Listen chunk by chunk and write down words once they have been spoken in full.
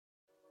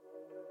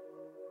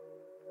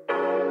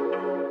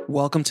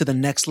Welcome to the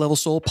Next Level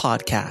Soul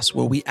podcast,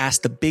 where we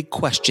ask the big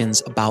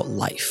questions about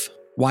life.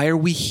 Why are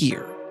we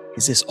here?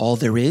 Is this all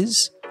there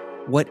is?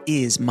 What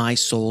is my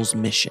soul's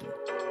mission?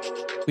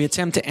 We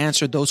attempt to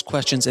answer those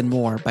questions and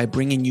more by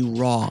bringing you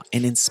raw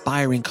and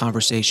inspiring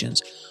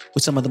conversations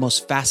with some of the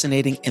most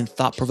fascinating and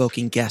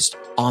thought-provoking guests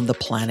on the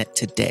planet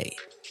today.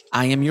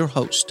 I am your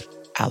host,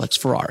 Alex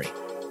Ferrari.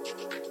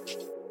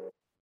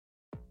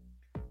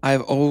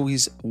 I've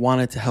always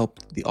wanted to help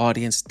the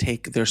audience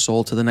take their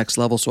soul to the next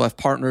level, so I've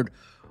partnered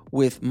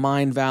with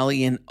Mind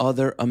Valley and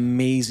other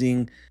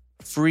amazing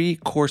free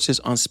courses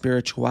on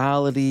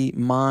spirituality,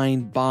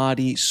 mind,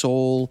 body,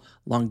 soul,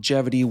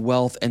 longevity,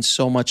 wealth, and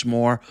so much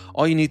more.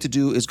 All you need to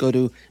do is go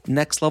to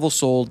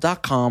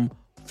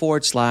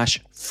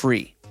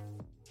nextlevelsoul.com/free.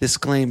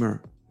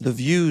 Disclaimer: the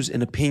views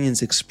and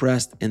opinions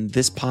expressed in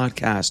this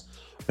podcast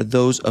are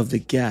those of the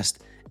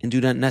guest and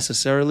do not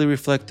necessarily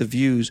reflect the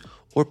views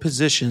or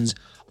positions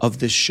of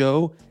the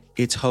show,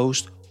 its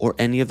host, or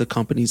any of the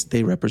companies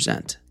they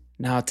represent.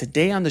 Now,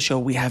 today on the show,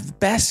 we have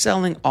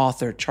best-selling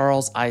author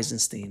Charles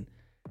Eisenstein.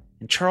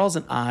 And Charles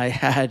and I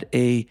had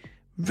a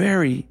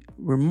very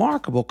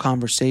remarkable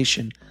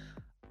conversation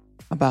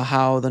about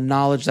how the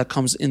knowledge that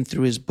comes in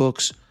through his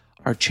books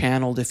are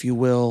channeled, if you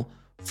will,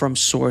 from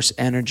source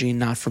energy,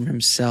 not from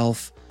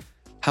himself.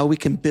 How we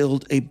can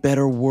build a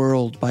better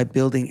world by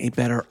building a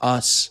better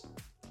us.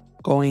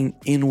 Going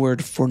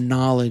inward for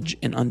knowledge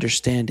and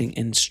understanding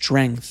and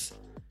strength,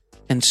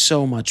 and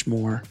so much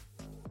more.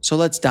 So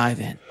let's dive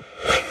in.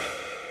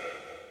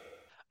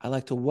 I'd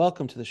like to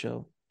welcome to the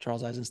show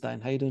Charles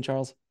Eisenstein. How you doing,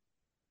 Charles?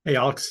 Hey,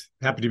 Alex.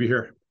 Happy to be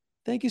here.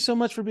 Thank you so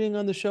much for being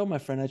on the show, my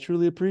friend. I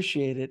truly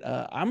appreciate it.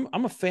 I'm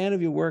a fan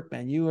of your work,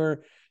 man.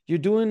 You're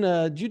doing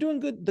good.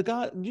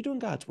 You're doing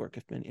God's work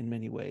in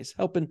many ways,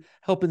 helping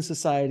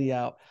society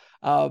out.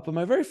 But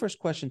my very first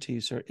question to you,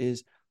 sir,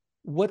 is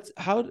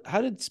how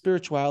did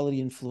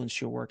spirituality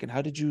influence your work, and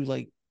what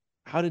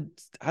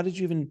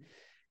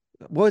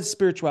was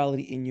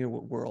spirituality in your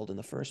world in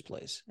the first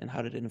place, and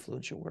how did it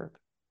influence your work?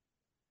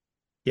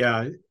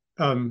 Yeah.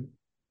 The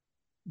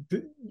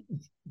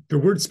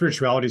word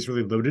spirituality is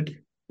really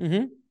loaded,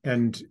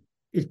 and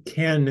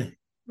a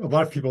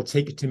lot of people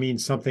take it to mean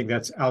something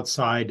that's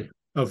outside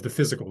of the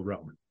physical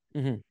realm,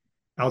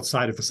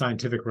 outside of the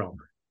scientific realm.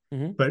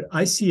 But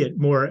I see it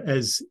more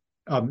as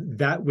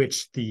that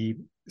which the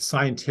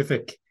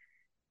scientific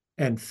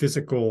and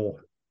physical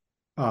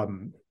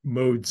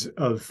modes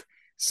of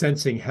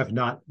sensing have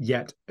not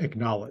yet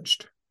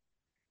acknowledged.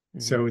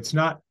 So it's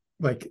not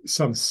like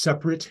some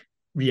separate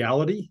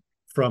reality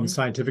from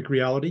scientific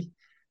reality,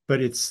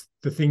 but it's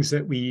the things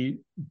that we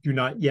do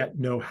not yet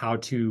know how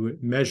to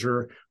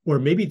measure, or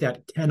maybe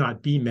that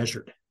cannot be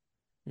measured.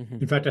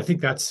 In fact, I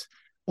think that's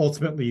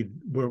ultimately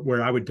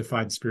where I would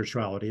define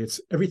spirituality.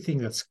 It's everything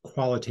that's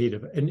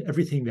qualitative and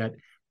everything that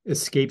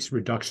escapes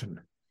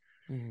reduction.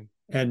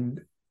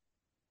 And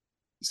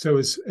so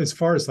as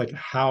far as like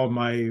how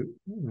my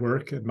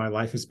work and my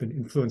life has been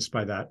influenced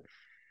by that,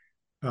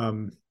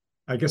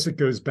 I guess it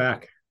goes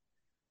back.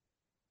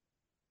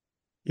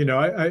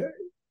 I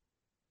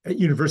at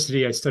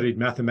university, I studied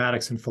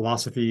mathematics and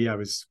philosophy. I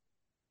was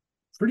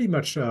pretty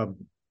much, at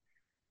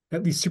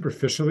least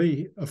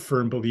superficially, a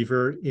firm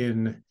believer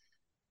in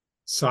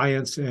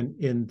science and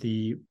in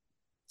the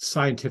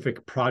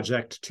scientific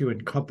project to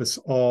encompass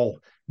all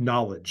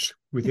knowledge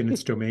within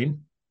its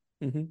domain.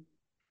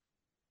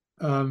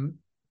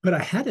 But I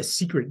had a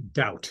secret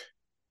doubt,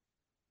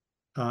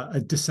 a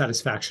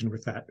dissatisfaction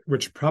with that,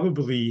 which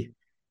probably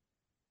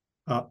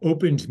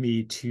opened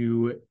me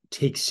to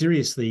take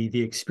seriously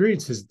the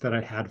experiences that I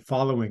had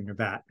following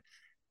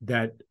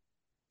that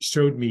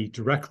showed me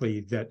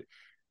directly that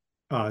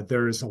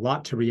there is a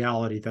lot to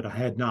reality that I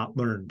had not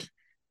learned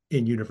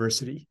in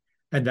university,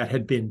 and that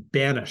had been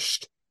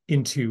banished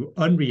into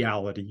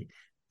unreality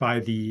by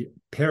the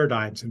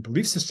paradigms and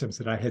belief systems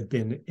that I had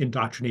been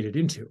indoctrinated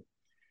into.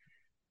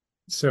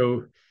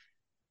 So,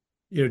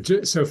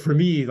 so for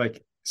me,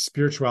 like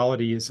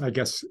spirituality is, I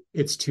guess,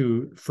 it's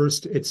to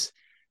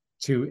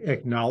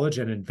acknowledge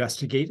and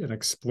investigate and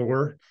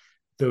explore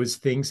those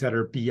things that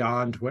are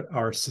beyond what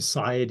our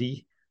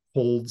society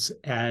holds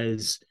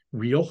as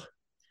real.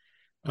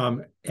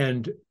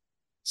 And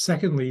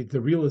secondly,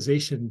 the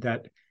realization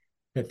that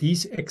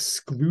these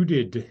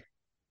excluded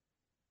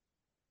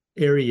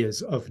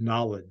areas of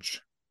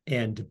knowledge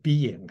and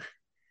being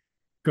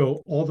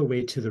go all the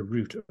way to the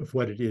root of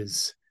what it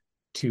is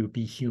to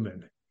be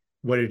human,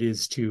 what it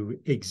is to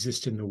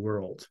exist in the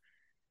world.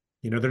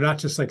 They're not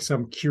just like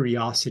some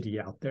curiosity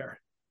out there,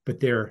 but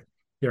they're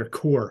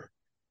core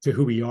to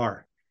who we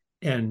are,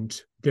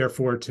 and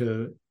therefore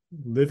to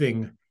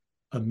living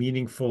a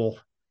meaningful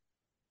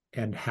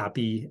and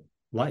happy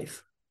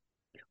life.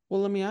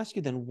 Well, let me ask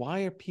you then,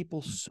 why are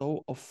people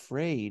so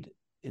afraid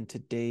in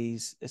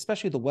today's,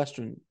 especially the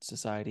Western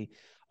society,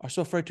 are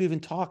so afraid to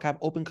even have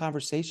open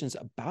conversations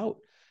about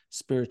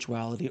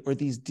spirituality or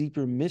these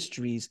deeper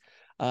mysteries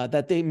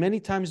that they, many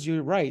times,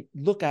 you're right,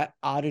 look at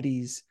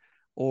oddities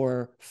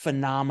or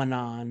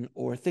phenomenon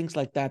or things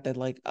like that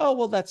like, oh,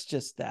 well, that's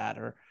just that,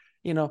 or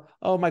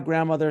Oh, my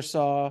grandmother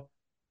saw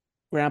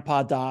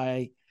grandpa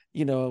die,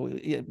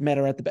 met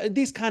her at the bed.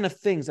 These kind of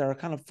things that are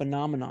kind of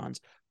phenomenons.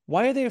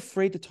 Why are they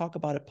afraid to talk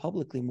about it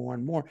publicly more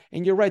and more?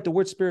 And you're right, the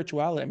word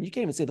spirituality, I mean, you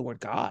can't even say the word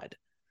God.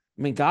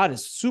 I mean, God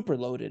is super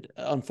loaded,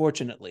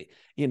 unfortunately,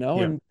 Yeah.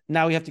 and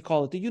now we have to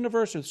call it the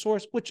universe or the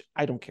source, which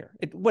I don't care,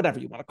 whatever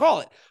you want to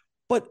call it.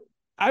 But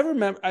I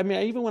remember, I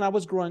mean, even when I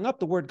was growing up,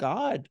 the word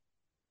God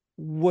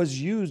was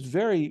used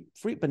very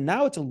free, but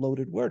now it's a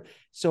loaded word.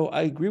 So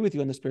I agree with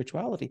you on the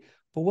spirituality.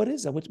 But what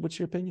is that? What's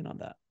your opinion on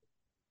that?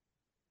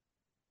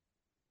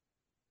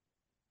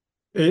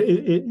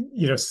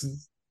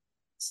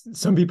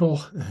 Some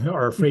people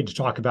are afraid to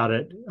talk about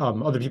it.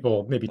 Other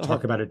people maybe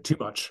talk about it too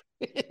much.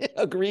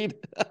 Agreed.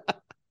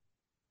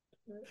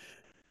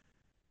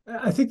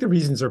 I think the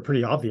reasons are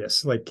pretty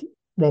obvious.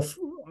 Well,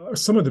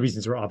 some of the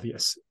reasons are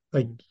obvious.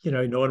 You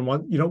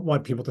don't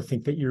want people to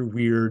think that you're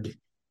weird.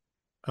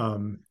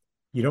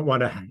 You don't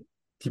want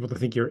people to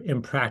think you're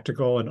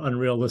impractical and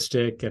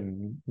unrealistic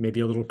and maybe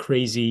a little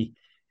crazy,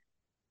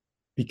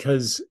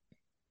 because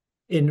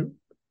in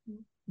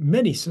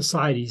many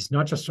societies,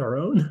 not just our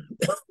own,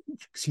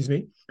 excuse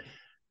me,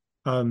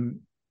 the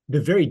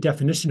very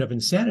definition of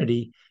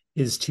insanity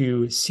is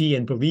to see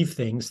and believe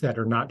things that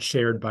are not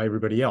shared by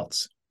everybody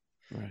else.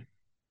 Right.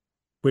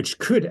 Which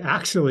could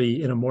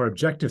actually, in a more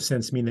objective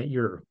sense, mean that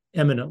you're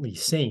eminently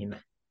sane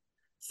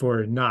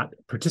for not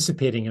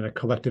participating in a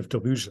collective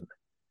delusion.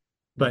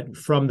 But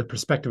from the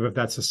perspective of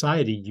that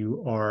society,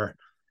 you're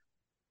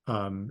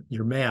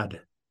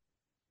mad.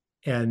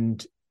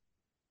 And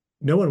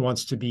no one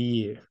wants to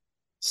be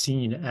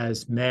seen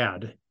as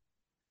mad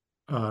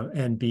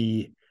and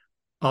be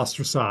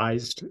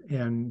ostracized.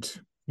 And,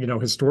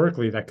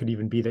 historically, that could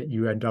even be that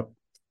you end up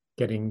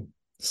getting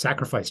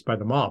sacrificed by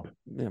the mob.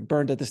 Yeah,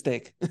 burned at the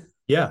stake.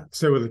 Yeah.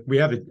 So we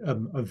have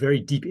a very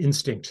deep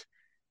instinct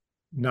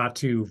not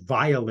to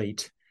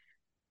violate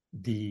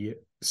the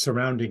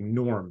surrounding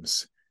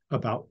norms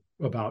about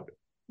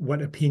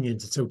what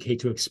opinions it's okay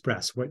to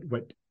express, what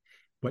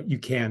you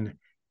can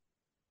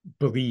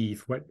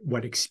believe,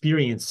 what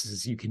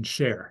experiences you can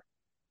share.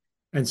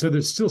 And so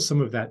there's still some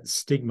of that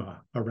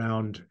stigma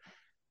around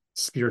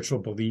spiritual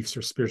beliefs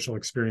or spiritual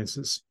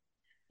experiences.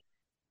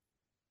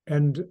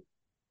 And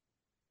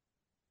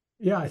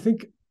yeah, I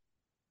think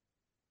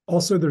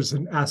also there's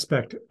an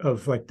aspect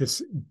of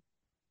this.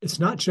 It's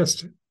not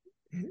just,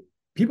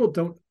 people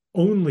don't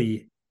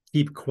only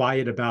keep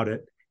quiet about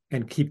it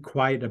and keep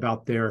quiet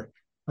about their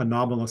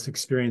anomalous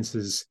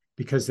experiences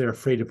because they're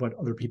afraid of what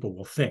other people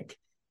will think.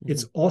 Mm-hmm.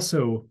 It's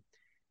also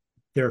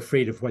they're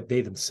afraid of what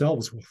they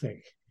themselves will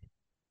think.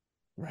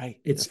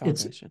 Right. It's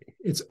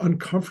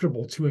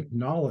uncomfortable to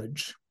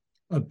acknowledge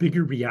a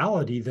bigger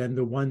reality than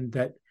the one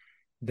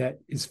that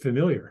is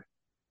familiar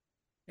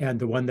and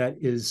the one that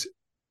is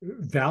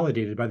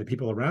validated by the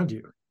people around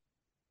you.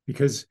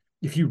 Because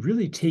if you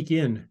really take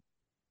in,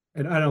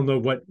 and I don't know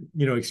what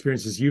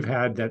experiences you've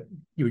had that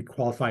you would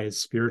qualify as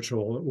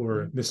spiritual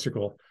or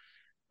mystical.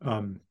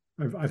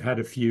 I've had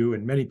a few,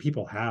 and many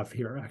people have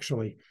here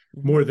actually,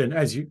 more than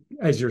as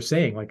you're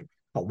saying, like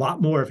a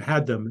lot more have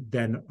had them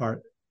than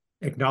are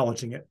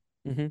acknowledging it.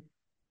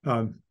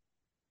 But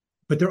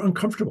they're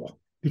uncomfortable,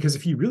 because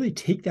if you really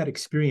take that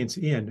experience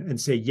in and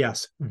say,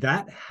 yes,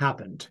 that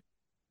happened,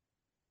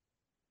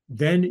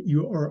 then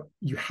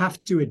you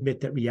have to admit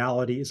that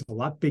reality is a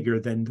lot bigger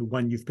than the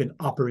one you've been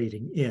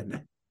operating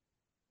in.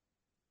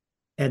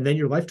 And then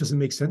your life doesn't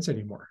make sense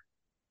anymore.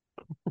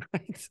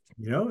 Right.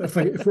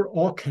 If we're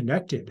all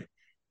connected,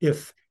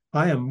 if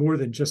I am more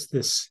than just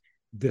this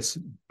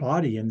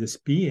body and this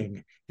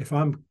being, if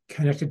I'm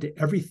connected to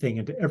everything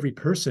and to every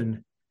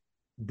person,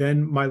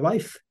 then my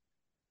life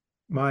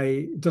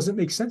doesn't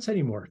make sense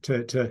anymore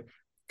to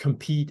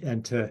compete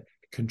and to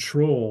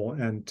control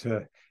and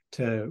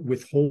to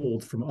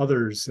withhold from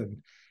others. And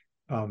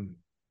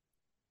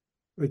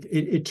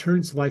it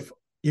turns life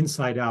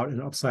inside out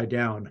and upside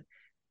down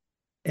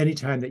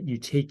anytime that you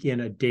take in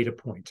a data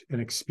point,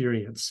 an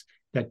experience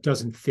that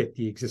doesn't fit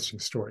the existing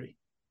story.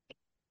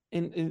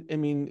 And I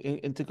mean,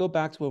 and to go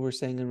back to what we're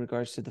saying in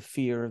regards to the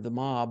fear of the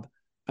mob,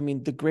 I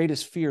mean, the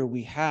greatest fear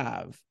we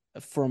have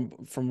from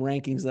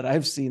rankings that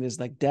I've seen is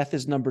like death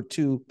is number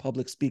 2,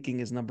 public speaking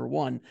is number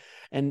 1.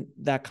 And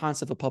that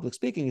concept of public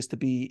speaking is to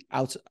be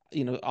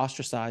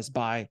ostracized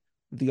by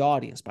the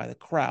audience, by the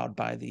crowd,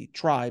 by the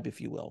tribe,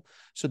 if you will.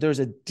 So there's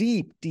a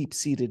deep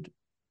seated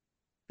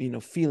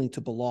feeling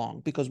to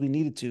belong, because we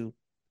needed to,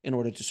 in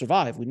order to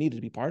survive, we needed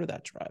to be part of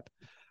that tribe.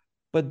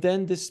 But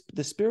then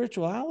the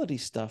spirituality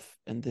stuff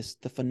and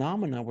the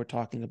phenomena we're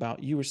talking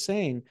about, you were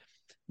saying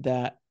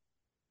that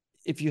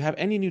if you have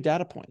any new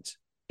data points,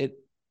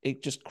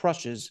 it just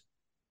crushes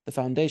the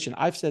foundation.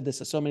 I've said this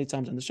so many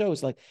times on the show.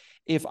 It's like,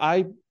 if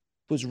I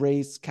was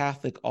raised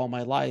Catholic all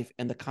my life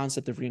and the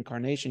concept of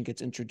reincarnation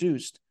gets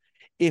introduced,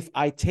 if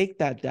I take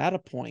that data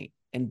point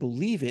and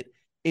believe it,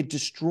 it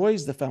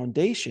destroys the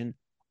foundation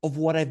of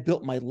what I've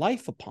built my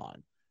life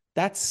upon.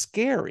 That's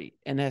scary,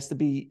 and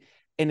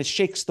it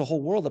shakes the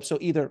whole world up. So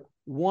either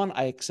 1,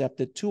 I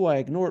accept it, 2, I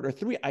ignore it, or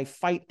 3, I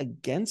fight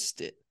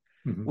against it.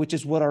 which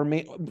is what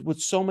what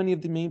so many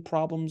of the main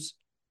problems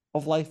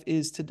of life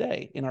is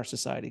today in our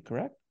society,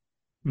 correct?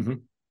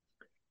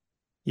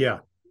 Yeah.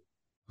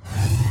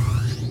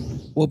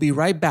 We'll be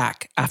right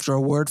back after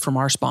a word from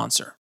our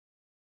sponsor.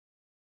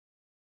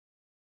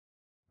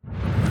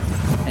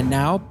 And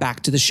now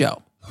back to the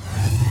show.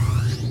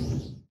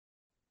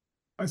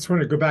 I just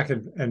want to go back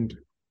and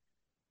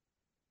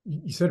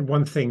you said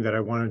one thing that I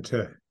wanted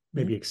to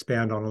maybe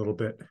expand on a little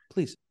bit.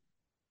 Please.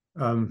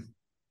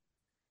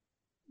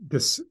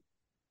 This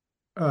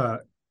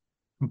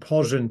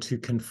compulsion to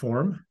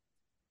conform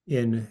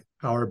in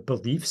our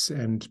beliefs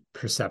and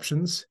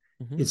perceptions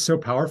is so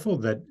powerful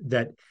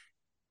that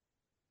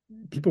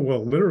people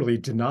will literally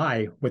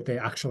deny what they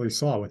actually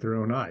saw with their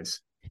own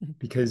eyes,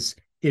 because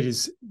it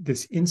is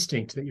this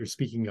instinct that you're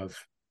speaking of,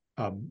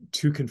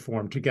 to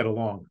conform, to get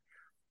along.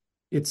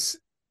 It's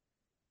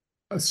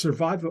a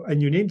survival,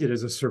 and you named it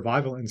as a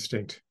survival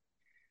instinct.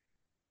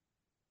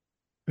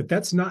 But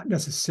that's not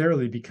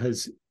necessarily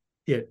because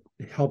it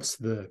helps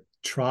the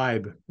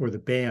tribe or the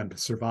band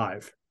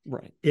survive.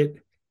 Right.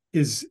 It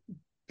is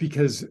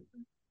because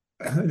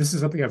this is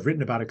something I've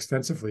written about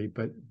extensively,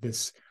 but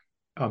this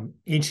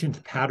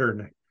ancient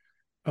pattern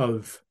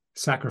of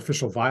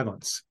sacrificial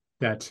violence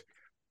that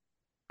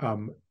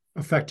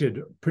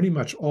affected pretty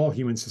much all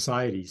human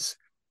societies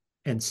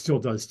and still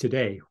does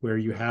today, where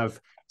you have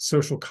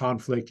social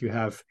conflict, you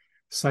have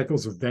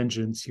cycles of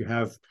vengeance, you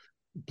have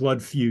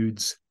blood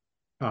feuds,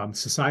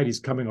 societies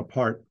coming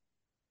apart.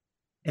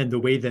 And the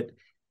way that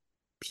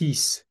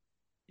peace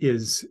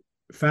is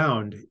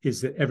found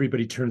is that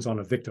everybody turns on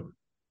a victim,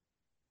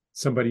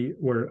 somebody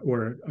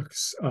or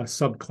a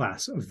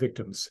subclass of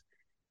victims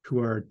who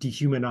are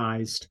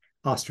dehumanized,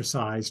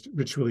 ostracized,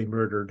 ritually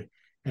murdered.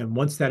 And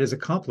once that is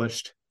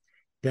accomplished,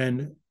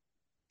 then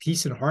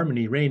peace and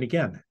harmony reign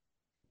again,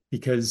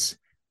 because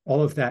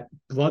all of that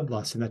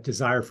bloodlust and that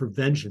desire for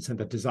vengeance and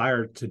that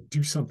desire to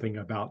do something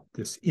about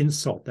this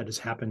insult that has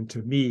happened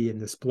to me in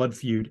this blood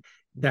feud,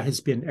 that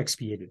has been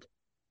expiated,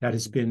 that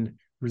has been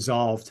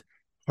resolved.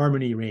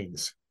 Harmony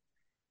reigns.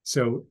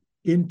 So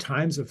in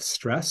times of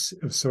stress,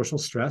 of social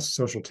stress,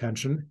 social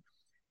tension,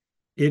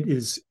 it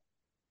is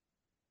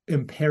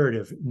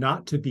imperative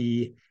not to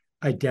be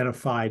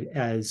identified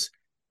as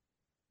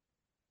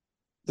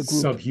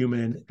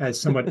subhuman, as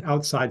someone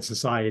outside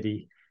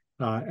society,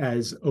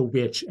 as a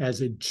witch,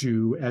 as a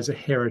Jew, as a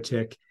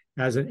heretic,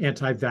 as an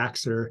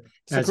anti-vaxxer,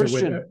 as a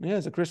Christian.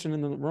 As a Christian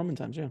in the Roman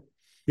times.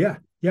 Yeah,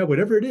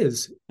 whatever it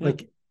is.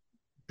 Like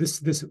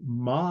this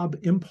mob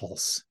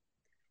impulse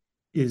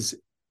is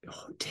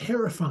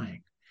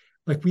terrifying.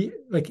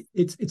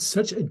 It's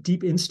such a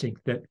deep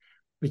instinct that,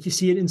 like, you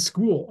see it in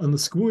school, on the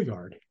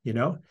schoolyard,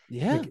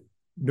 like,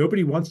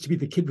 nobody wants to be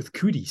the kid with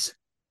cooties.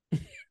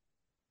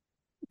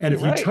 And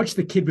if you touch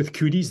the kid with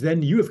cooties,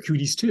 then you have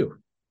cooties too.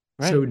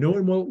 Right. So no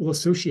one will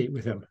associate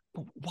with him.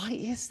 But why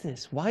is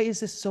this? Why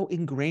is this so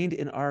ingrained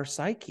in our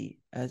psyche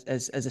as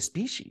a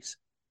species?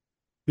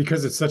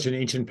 Because it's such an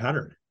ancient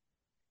pattern.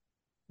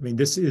 I mean,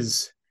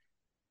 it's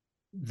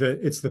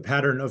the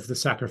pattern of the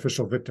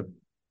sacrificial victim.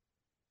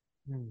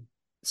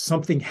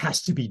 Something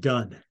has to be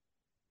done.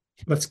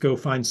 Let's go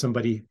find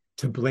somebody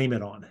to blame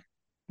it on.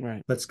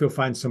 Right. Let's go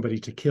find somebody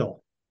to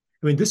kill.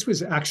 I mean,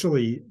 there's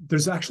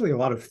actually a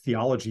lot of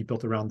theology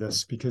built around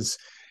this, because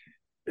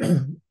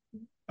the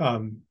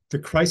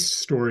Christ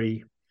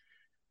story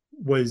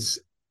was,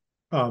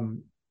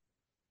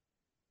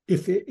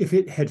 if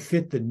it had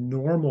fit the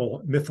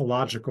normal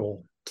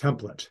mythological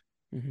template,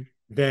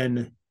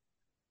 then,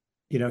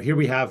 here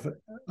we have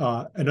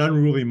an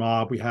unruly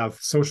mob, we have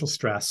social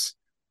stress.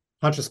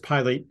 Pontius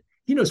Pilate,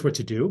 he knows what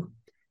to do.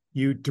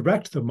 You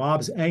direct the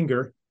mob's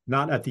anger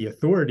not at the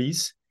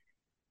authorities,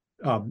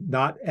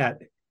 not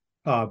at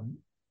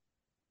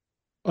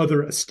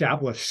other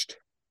established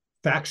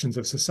factions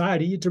of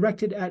society. You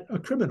direct it at a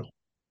criminal,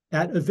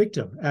 at a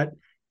victim, at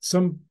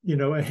some,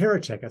 a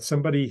heretic, at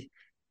somebody.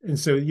 And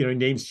so, he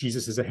names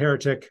Jesus as a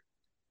heretic,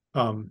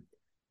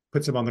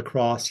 puts him on the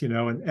cross,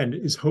 and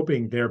is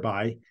hoping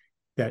thereby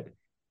that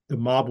the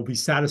mob will be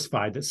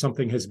satisfied that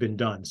something has been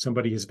done.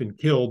 Somebody has been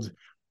killed.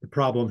 The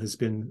problem has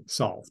been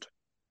solved.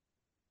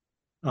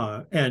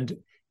 And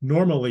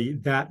normally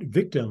that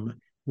victim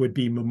would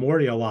be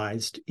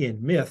memorialized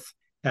in myth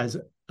as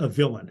a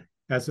villain,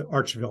 as an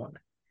arch villain.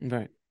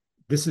 Right.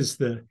 This is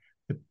the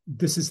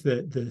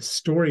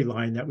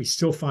storyline that we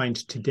still find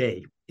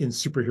today in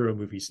superhero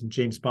movies and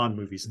James Bond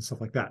movies and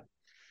stuff like that.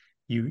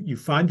 You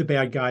find the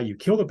bad guy, you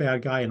kill the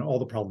bad guy, and all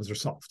the problems are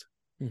solved.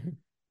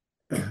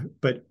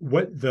 But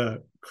what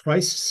the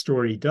Christ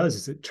story does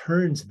is it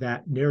turns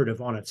that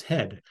narrative on its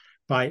head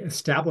by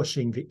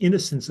establishing the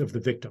innocence of the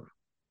victim,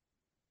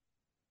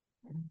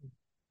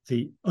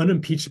 the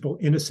unimpeachable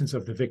innocence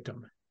of the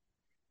victim,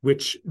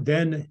 which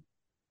then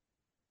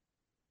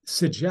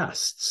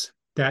suggests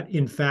that,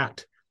 in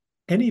fact,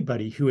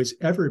 anybody who has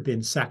ever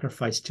been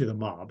sacrificed to the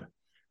mob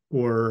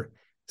or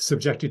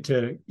subjected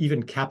to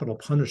even capital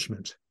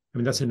punishment, I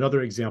mean, that's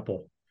another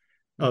example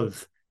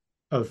of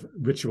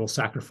ritual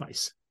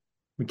sacrifice.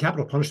 I mean,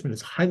 capital punishment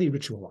is highly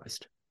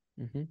ritualized.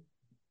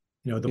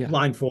 the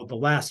blindfold, the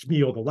last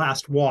meal, the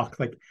last walk,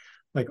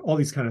 like all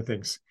these kind of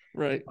things.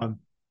 Right.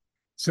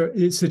 So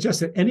it suggests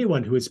that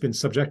anyone who has been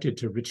subjected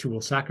to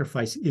ritual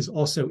sacrifice is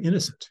also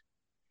innocent.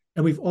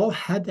 And we've all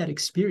had that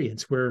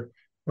experience where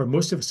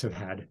most of us have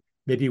had,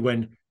 maybe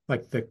when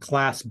like the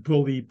class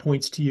bully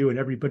points to you and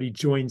everybody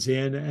joins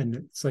in, and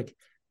it's like,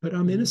 but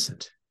I'm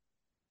innocent,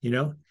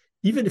 even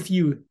if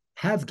you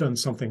have done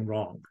something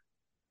wrong,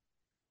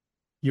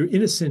 you're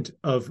innocent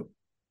of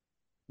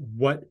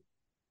what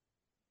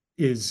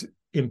is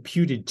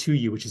imputed to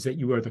you, which is that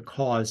you are the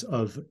cause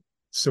of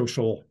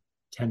social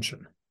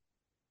tension.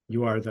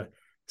 You are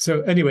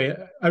so anyway,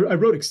 I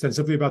wrote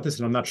extensively about this,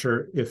 and I'm not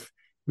sure if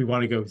we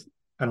want to go,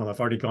 I don't know, I've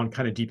already gone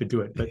kind of deep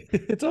into it, but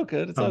it's all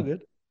good. It's all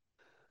good.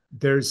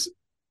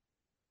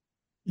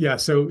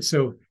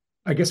 So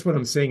I guess what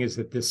I'm saying is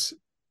that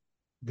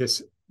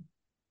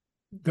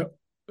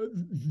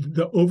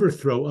the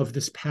overthrow of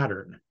this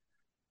pattern,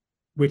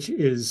 which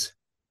is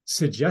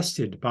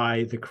suggested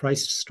by the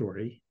Christ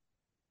story,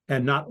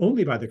 and not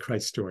only by the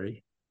Christ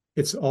story,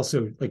 it's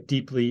also like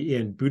deeply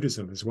in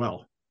Buddhism as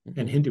well,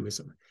 and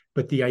Hinduism.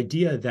 But the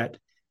idea that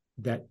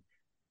the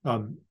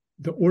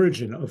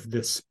origin of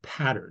this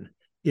pattern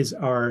is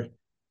our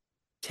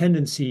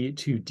tendency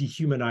to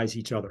dehumanize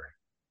each other,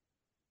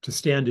 to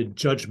stand in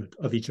judgment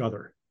of each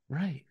other.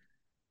 Right.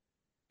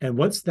 And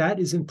once that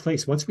is in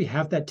place, once we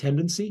have that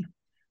tendency,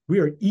 we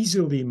are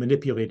easily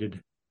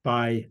manipulated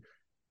by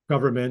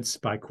governments,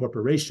 by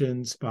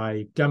corporations,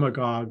 by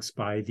demagogues,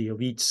 by the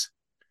elites.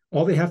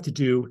 All they have to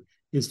do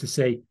is to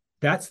say,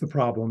 that's the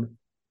problem,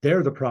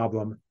 they're the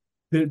problem,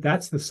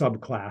 that's the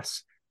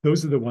subclass,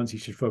 those are the ones you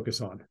should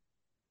focus on.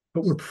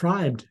 But we're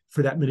primed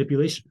for that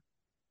manipulation.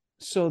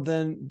 So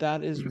then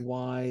that is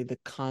why the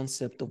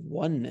concept of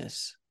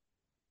oneness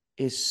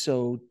is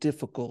so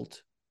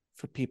difficult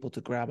for people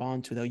to grab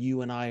onto. Though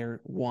you and I are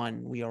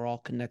one, we are all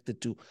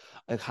connected to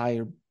a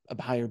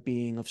higher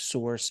being of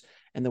source,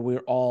 and that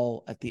we're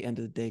all at the end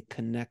of the day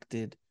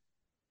connected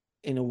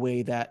in a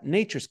way that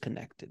nature's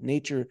connected.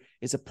 Nature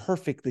is a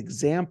perfect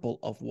example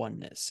of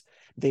oneness.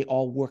 They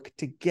all work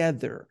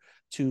together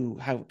to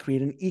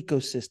create an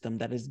ecosystem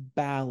that is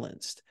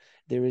balanced.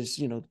 There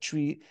is,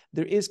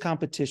 there is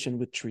competition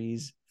with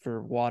trees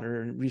for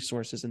water and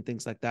resources and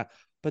things like that,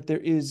 but there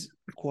is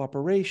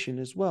cooperation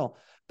as well.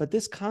 But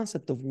this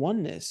concept of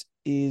oneness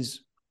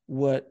is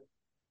what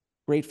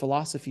great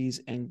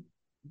philosophies and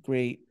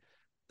great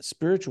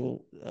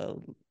spiritual,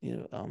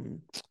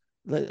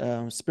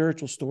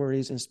 spiritual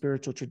stories and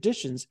spiritual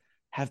traditions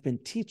have been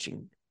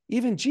teaching.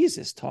 Even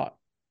Jesus taught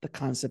the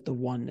concept of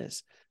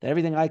oneness, that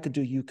everything I could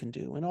do, you can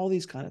do, and all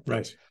these kind of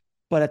things. Right.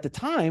 But at the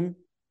time,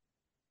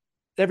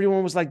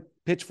 everyone was like,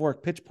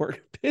 pitchfork, pitchfork,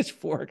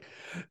 pitchfork.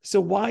 So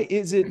why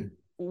is it,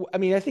 I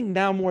mean, I think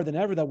now more than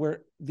ever that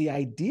where the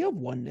idea of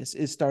oneness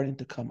is starting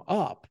to come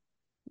up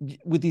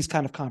with these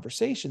kind of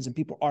conversations, and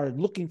people are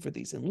looking for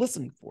these and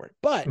listening for it.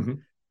 But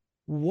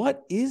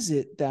what is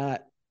it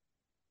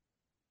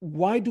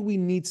why do we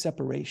need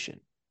separation?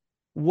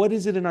 What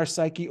is it in our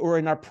psyche or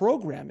in our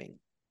programming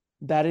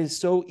that is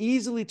so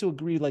easily to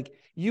agree, like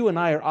you and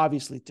I are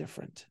obviously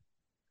different,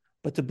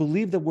 but to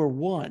believe that we're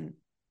one,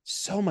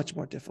 so much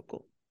more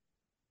difficult.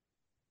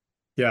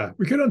 Yeah,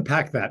 we could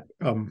unpack that.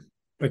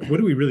 Like, what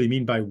do we really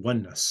mean by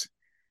oneness?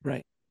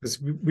 Right.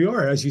 Because we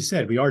are, as you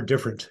said, we are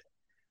different.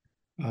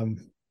 What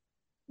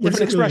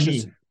different expressions.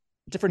 Really mean?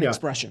 Different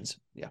expressions.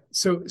 Yeah.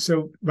 So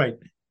right.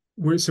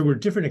 We're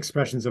different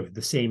expressions of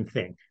the same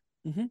thing.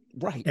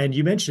 Right. And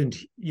you mentioned,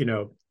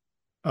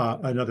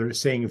 another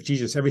saying of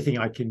Jesus, everything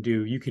I can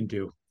do, you can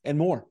do. And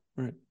more.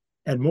 Right.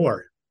 And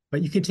more.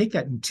 But you can take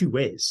that in two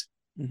ways.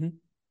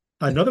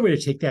 Another way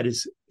to take that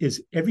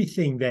is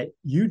everything that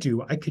you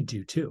do, I could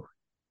do too.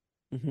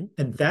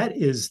 And that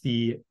is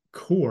the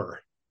core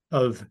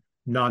of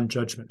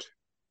non-judgment.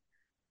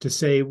 To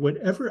say,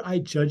 whatever I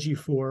judge you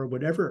for,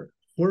 whatever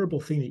horrible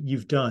thing that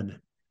you've done,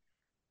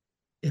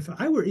 if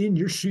I were in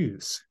your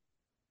shoes,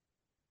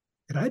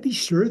 could I be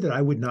sure that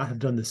I would not have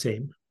done the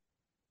same?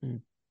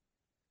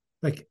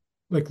 Like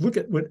look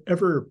at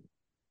whatever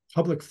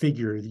public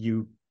figure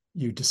you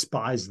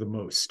despise the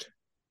most,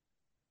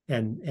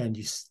 and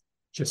you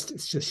just,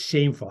 it's just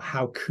shameful.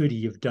 How could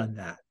he have done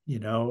that?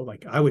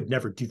 Like, I would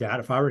never do that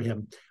if I were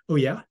him. Oh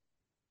yeah.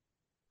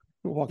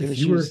 If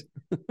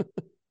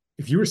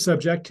you were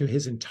subject to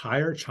his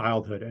entire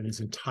childhood and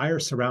his entire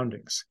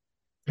surroundings,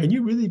 can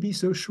you really be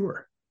so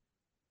sure?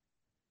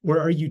 Or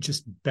are you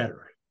just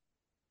better?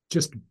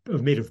 Just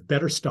made of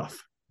better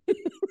stuff?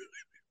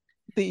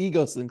 The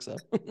ego thinks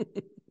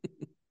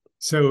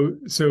so.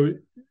 So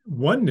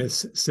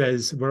oneness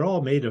says we're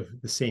all made of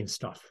the same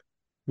stuff.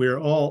 We're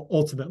all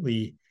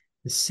ultimately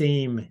the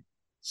same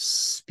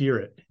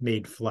spirit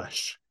made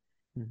flesh.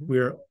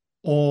 We're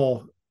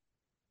all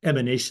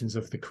emanations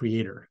of the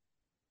Creator.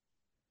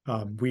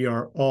 We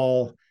are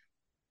all,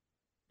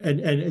 and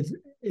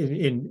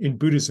in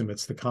Buddhism,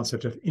 it's the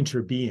concept of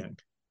interbeing,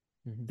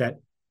 that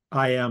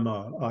I am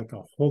like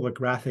a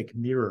holographic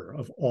mirror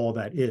of all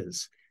that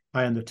is.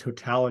 I am the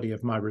totality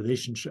of my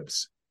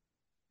relationships.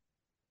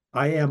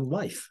 I am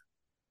life.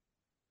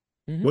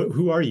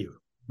 Who are you?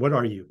 What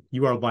are you?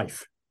 You are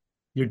life.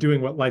 You're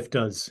doing what life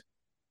does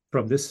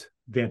from this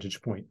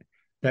vantage point.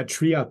 That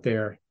tree out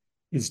there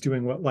is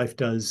doing what life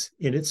does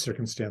in its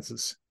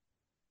circumstances,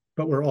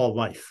 but we're all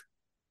life.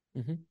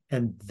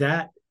 And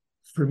that,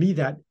 for me,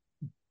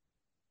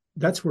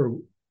 that's where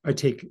I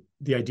take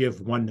the idea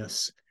of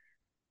oneness.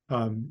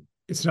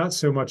 It's not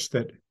so much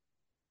that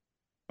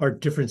our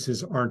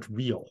differences aren't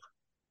real.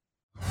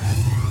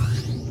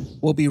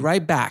 We'll be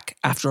right back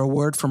after a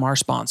word from our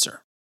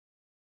sponsor.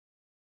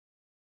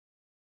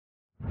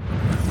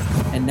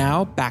 And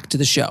now back to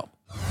the show.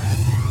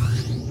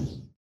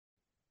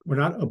 We're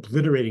not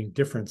obliterating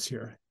difference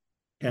here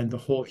and the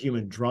whole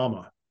human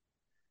drama,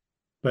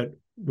 but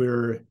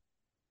we're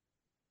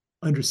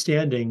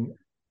understanding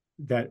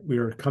that we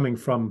are coming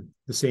from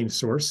the same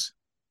source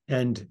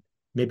and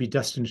maybe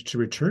destined to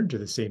return to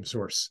the same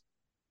source.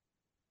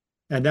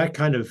 And that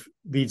kind of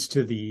leads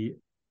to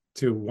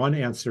one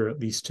answer, at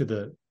least to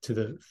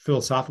the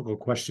philosophical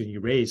question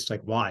you raised,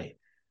 like why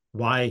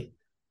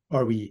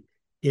are we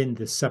in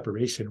this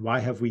separation? Why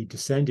have we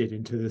descended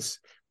into this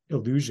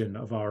illusion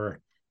of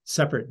our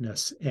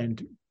separateness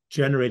and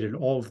generated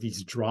all of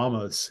these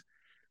dramas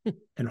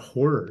and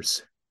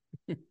horrors?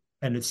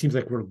 And it seems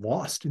like we're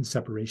lost in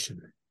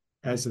separation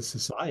as a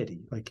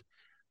society. Like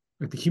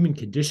the human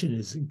condition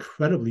is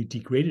incredibly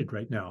degraded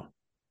right now.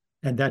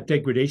 And that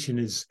degradation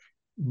is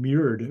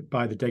mirrored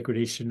by the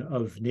degradation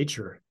of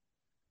nature.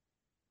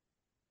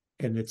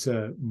 And it's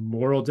a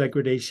moral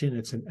degradation.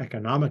 It's an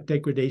economic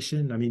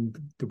degradation. I mean,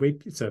 the way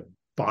it's a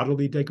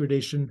bodily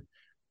degradation,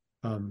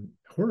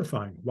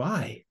 horrifying.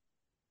 Why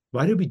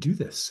did we do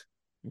this?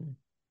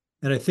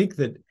 And I think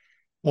that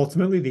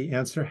ultimately the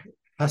answer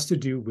has to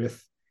do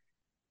with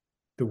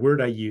the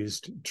word I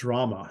used,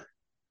 drama,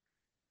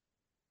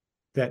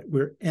 that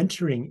we're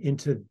entering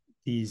into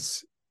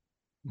these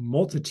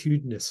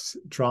multitudinous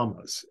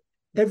dramas.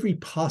 Every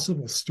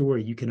possible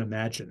story you can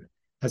imagine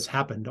has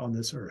happened on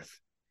this earth.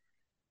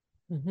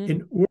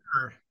 In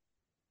order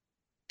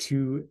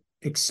to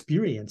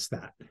experience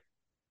that,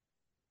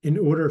 in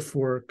order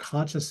for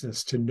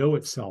consciousness to know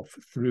itself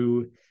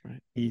through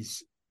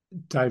these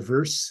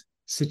diverse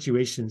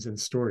situations and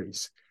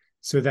stories,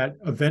 so that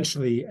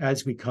eventually,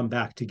 as we come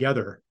back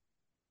together,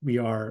 we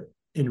are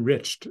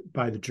enriched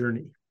by the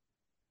journey.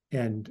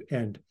 And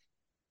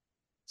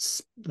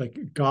like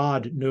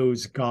God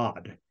knows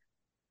God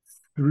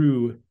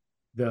through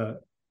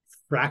the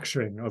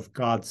fracturing of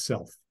God's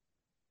self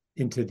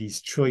into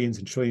these trillions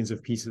and trillions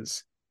of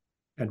pieces,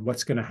 and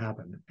what's going to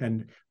happen.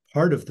 And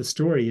part of the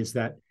story is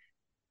that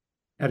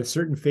at a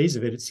certain phase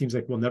of it, it seems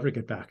like we'll never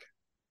get back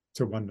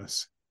to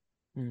oneness.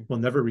 We'll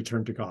never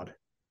return to God.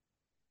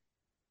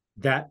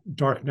 That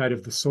dark night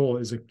of the soul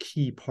is a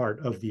key part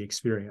of the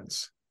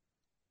experience.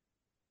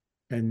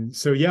 And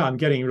so, yeah, I'm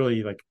getting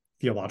really like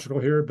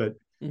theological here, but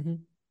we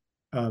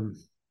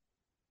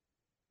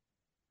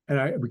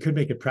could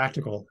make it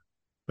practical,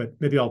 but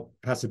maybe I'll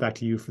pass it back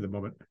to you for the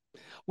moment.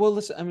 Well,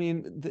 listen, I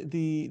mean,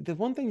 the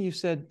one thing you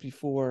said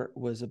before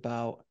was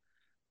about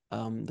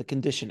the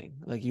conditioning.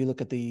 Like you look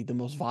at the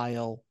most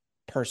vile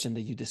person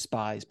that you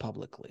despise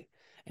publicly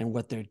and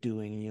what they're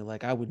doing, and you're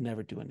like, I would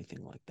never do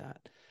anything like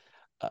that.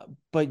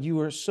 But you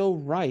are so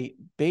right,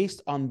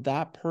 based on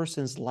that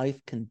person's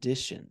life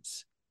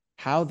conditions,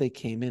 how they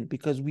came in,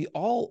 because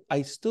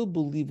I still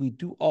believe we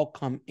do all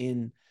come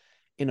in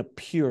a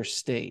pure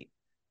state.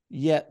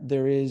 Yet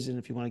there is, and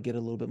if you want to get a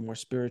little bit more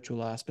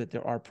spiritual aspect,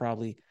 there are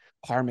probably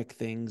karmic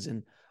things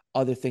and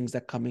other things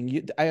that come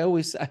in. I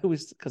always,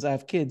 because I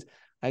have kids,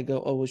 I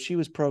go, oh, well, she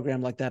was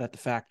programmed like that at the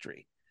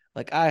factory.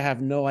 Like, I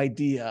have no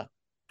idea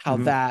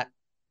how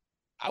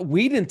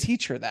we didn't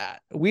teach her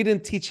that. We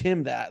didn't teach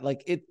him that.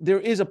 Like there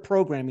is a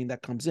programming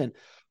that comes in,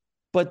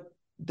 but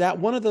that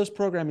one of those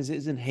programs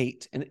isn't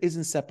hate and it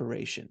isn't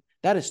separation.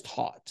 That is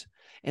taught.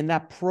 And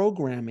that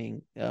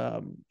programming,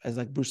 as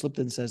like Bruce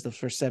Lipton says, the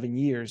first 7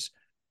 years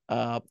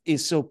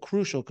is so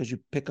crucial because you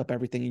pick up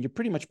everything and you're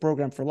pretty much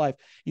programmed for life.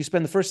 You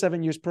spend the first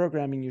 7 years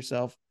programming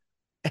yourself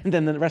and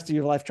then the rest of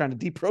your life trying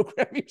to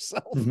deprogram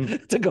yourself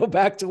to go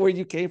back to where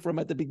you came from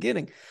at the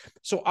beginning.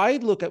 So I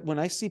look at when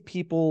I see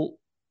people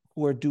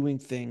who are doing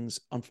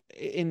things,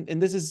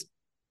 and this is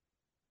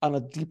on a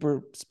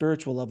deeper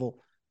spiritual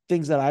level,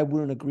 things that I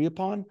wouldn't agree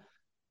upon.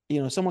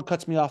 You know, someone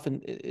cuts me off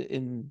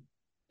in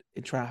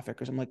traffic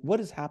or something, like,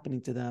 what is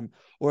happening to them?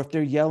 Or if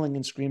they're yelling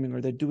and screaming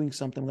or they're doing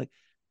something, like,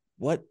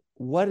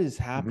 what is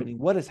happening?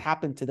 What has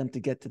happened to them to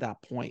get to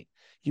that point?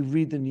 You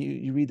read the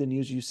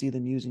news, you see the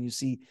news, and you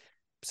see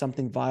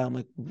something vile. I'm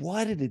like,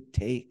 what did it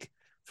take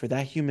for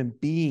that human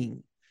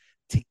being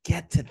to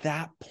get to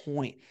that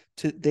point?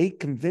 They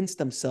convinced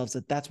themselves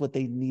that that's what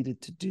they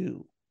needed to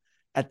do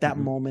at that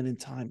moment in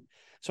time.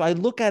 So I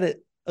look at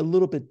it a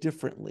little bit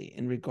differently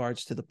in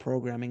regards to the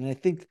programming. And I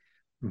think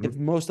if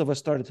most of us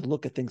started to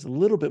look at things a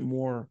little bit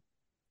more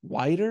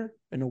wider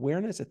in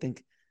awareness, I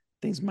think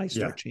things might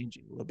start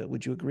changing a little bit.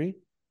 Would you agree?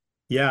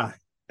 Yeah.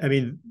 I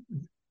mean,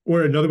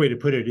 or another way to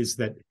put it is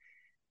that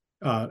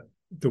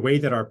the way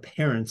that our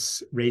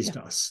parents raised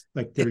us,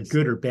 like their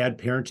good or bad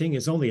parenting,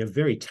 is only a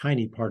very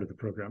tiny part of the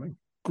programming.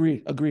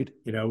 Agreed.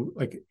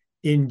 Like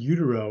in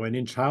utero and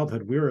in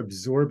childhood, we're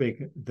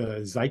absorbing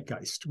the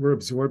zeitgeist. We're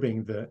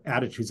absorbing the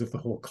attitudes of the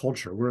whole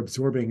culture. We're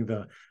absorbing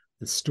the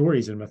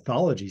stories and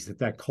mythologies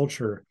that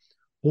culture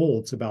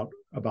holds about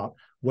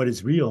what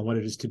is real and what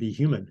it is to be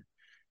human.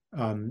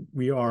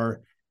 We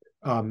are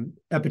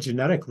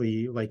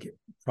epigenetically like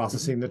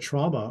processing the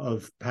trauma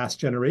of past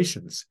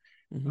generations.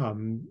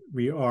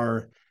 We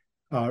are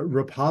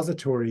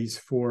repositories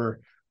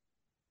for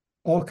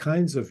all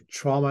kinds of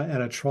trauma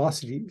and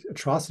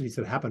atrocities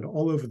that happen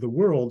all over the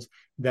world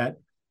that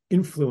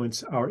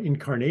influence our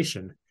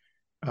incarnation.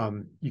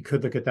 You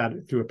could look at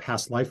that through a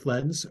past life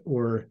lens,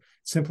 or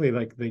simply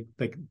like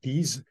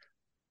these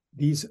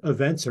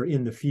events are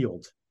in the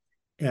field.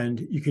 And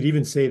you could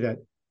even say that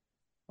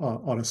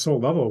on a soul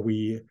level,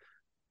 we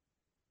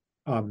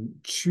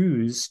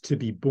choose to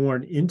be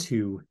born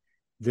into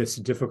this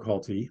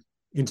difficulty,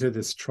 into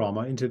this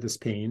trauma, into this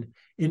pain,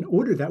 in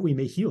order that we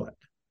may heal it.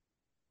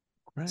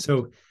 Right.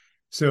 So,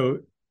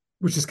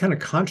 which is kind of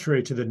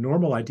contrary to the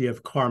normal idea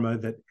of karma,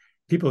 that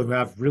people who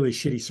have really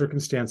shitty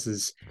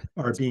circumstances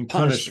are being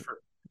punished for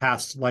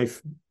past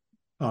life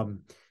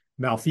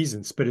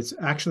malfeasance. But it's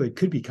actually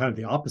could be kind of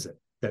the opposite,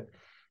 that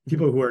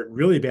people who are in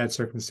really bad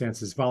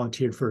circumstances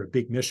volunteered for a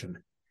big mission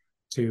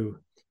to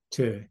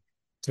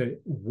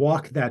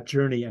walk that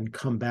journey and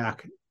come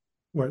back,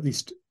 or at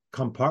least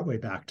come partway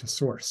back to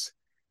source.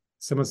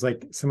 Someone's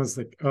like,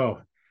 oh,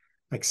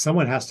 like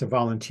someone has to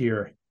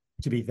volunteer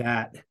to be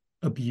that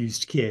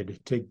abused kid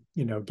to,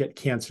 get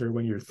cancer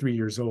when you're 3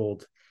 years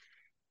old.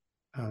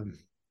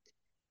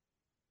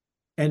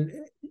 And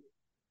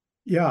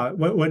yeah,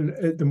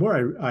 when the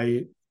more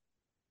I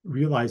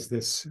realize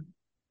this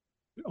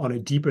on a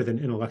deeper than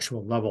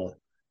intellectual level,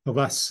 the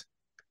less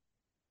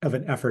of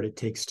an effort it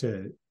takes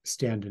to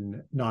stand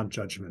in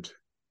non-judgment.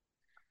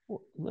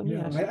 Well, let me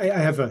ask I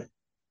have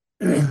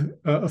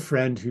a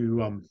friend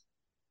who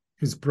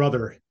his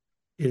brother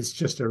is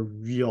just a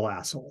real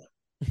asshole,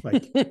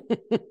 like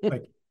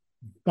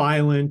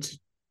violent,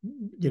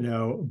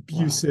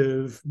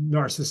 abusive,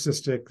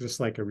 narcissistic, just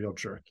like a real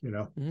jerk,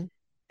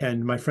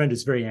 And my friend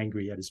is very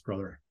angry at his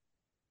brother.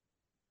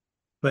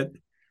 But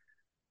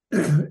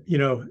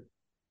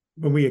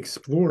when we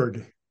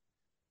explored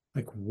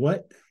like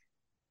what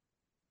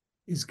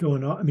is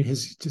going on, I mean,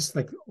 his just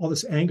like all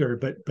this anger,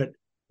 but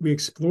we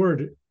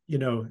explored,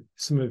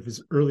 some of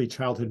his early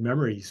childhood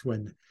memories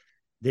when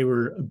they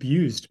were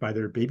abused by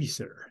their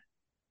babysitter,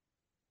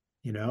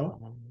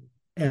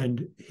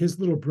 and his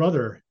little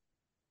brother,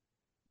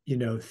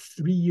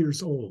 3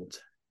 years old,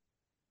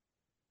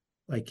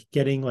 like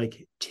getting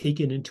like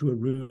taken into a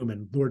room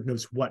and Lord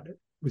knows what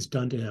was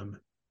done to him,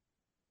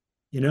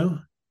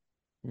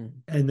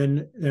 And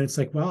then it's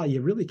like, wow,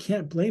 you really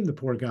can't blame the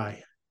poor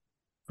guy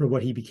for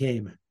what he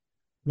became.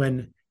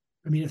 When,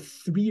 I mean, a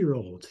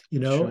 3-year-old,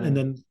 sure, and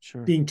then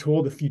being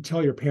told, if you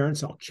tell your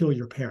parents, I'll kill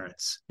your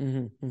parents.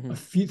 A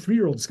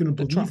 3-year-old is going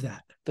to believe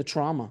that. The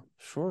trauma,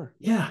 sure.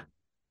 Yeah.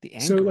 The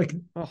anger. So like,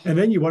 and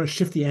then you want to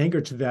shift the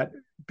anger to that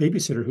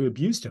babysitter who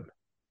abused him.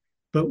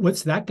 But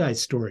what's that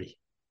guy's story?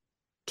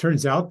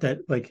 Turns out that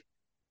like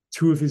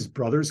 2 of his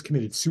brothers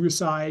committed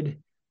suicide.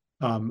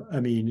 I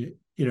mean,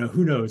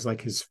 who knows?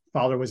 Like his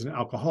father was an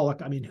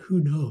alcoholic. I mean, who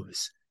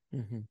knows?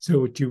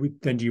 So do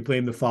you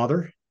blame the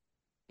father?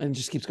 And it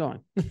just keeps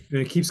going. And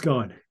it keeps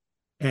going.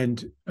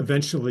 And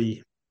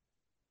eventually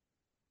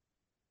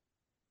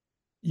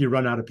you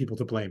run out of people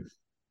to blame,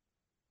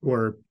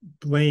 or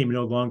blame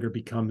no longer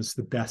becomes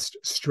the best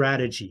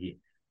strategy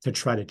to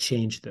try to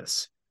change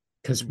this,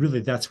 because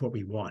really that's what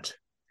we want.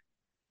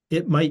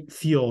 It might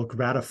feel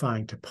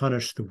gratifying to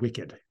punish the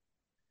wicked,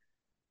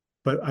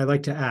 but I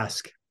like to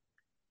ask,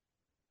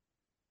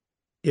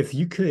 if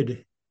you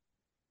could,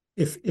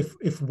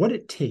 if what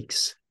it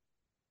takes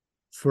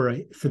for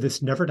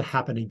this never to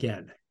happen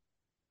again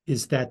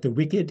is that the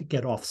wicked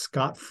get off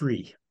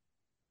scot-free,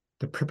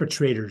 the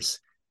perpetrators,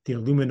 the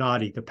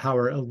Illuminati, the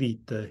power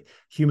elite, the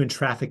human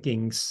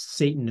trafficking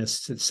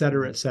Satanists, et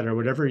cetera,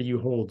 whatever you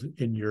hold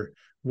in your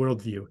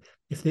worldview,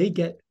 if they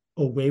get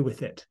away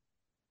with it,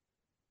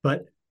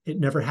 but it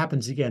never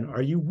happens again,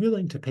 are you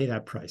willing to pay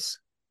that price?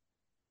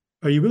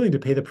 Are you willing to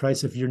pay the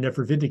price if you're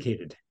never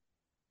vindicated,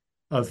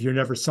 of you're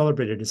never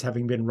celebrated as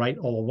having been right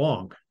all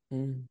along?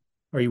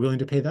 Are you willing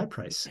to pay that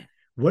price?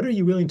 What are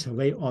you willing to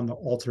lay on the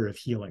altar of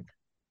healing?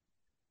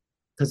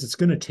 Because it's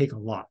going to take a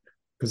lot.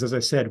 Because as I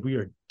said, we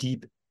are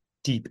deep,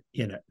 deep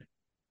in it.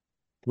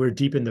 We're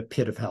deep in the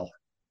pit of hell.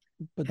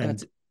 But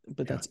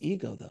that's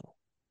ego, though.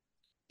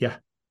 Yeah.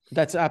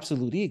 That's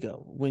absolute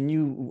ego.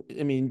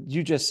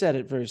 You just said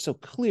it very so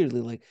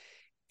clearly, like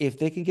if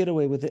they can get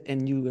away with it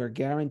and you are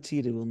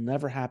guaranteed it will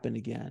never happen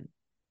again,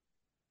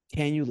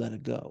 can you let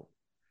it go?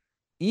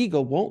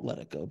 Ego won't let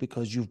it go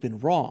because you've been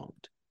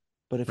wronged.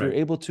 But if you're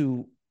able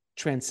to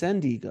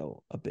transcend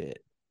ego a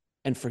bit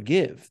and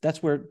forgive,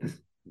 that's where,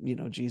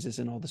 Jesus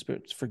and all the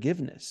spirits,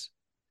 forgiveness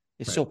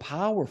is so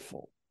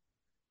powerful.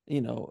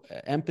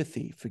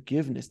 Empathy,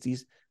 forgiveness,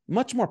 these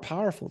much more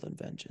powerful than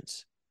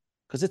vengeance,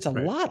 because it's a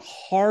lot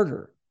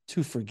harder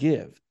to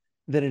forgive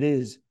than it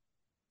is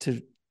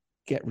to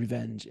get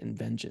revenge and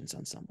vengeance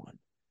on someone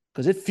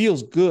because it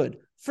feels good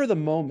for the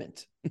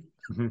moment.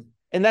 Mm-hmm.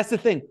 And that's the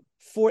thing.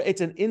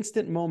 It's an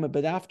instant moment,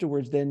 but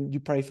afterwards, then you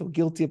probably feel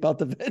guilty about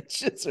the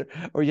vengeance,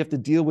 or you have to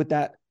deal with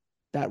that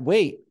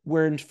weight.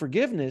 Where in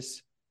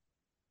forgiveness,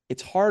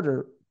 it's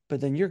harder,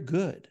 but then you're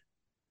good.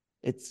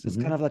 It's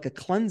kind of like a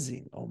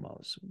cleansing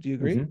almost. Do you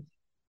agree?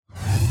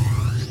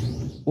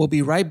 We'll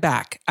be right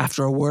back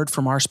after a word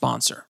from our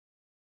sponsor.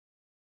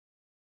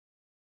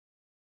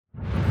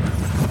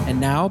 And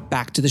now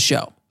back to the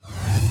show.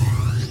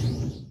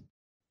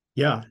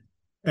 Yeah.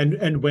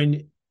 And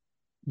when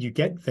you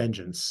get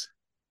vengeance,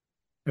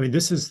 I mean,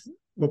 this is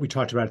what we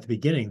talked about at the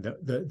beginning,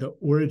 the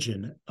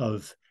origin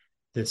of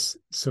this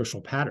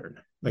social pattern.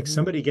 Like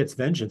somebody gets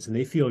vengeance and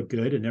they feel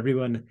good, and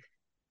everyone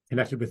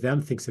connected with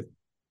them thinks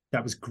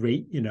that was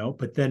great,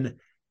 but then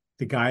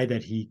the guy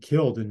that he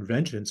killed in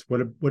vengeance,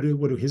 what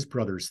do his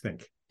brothers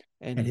think?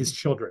 And his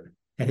children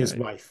and his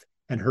wife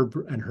and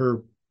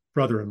her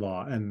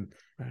brother-in-law, and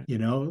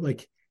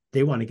like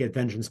they want to get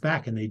vengeance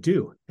back, and they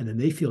do, and then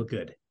they feel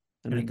good,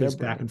 and it goes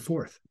back and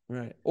forth.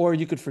 Right. Or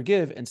you could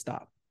forgive and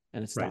stop,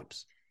 and it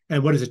stops. Right.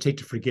 And what does it take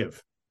to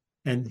forgive?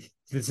 And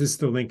this is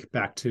the link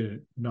back to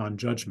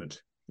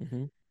non-judgment,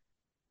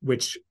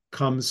 which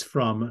comes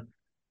from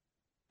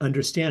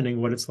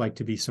understanding what it's like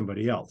to be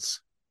somebody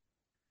else.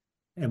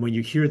 And when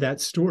you hear that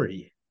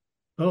story,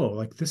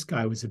 like this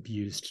guy was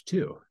abused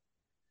too.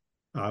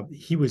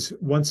 He was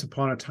once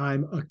upon a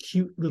time a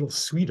cute little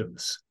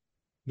sweetums,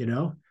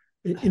 an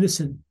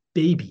innocent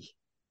baby.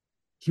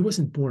 He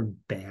wasn't born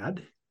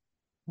bad.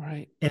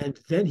 Right. And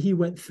then he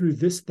went through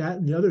this, that,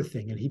 and the other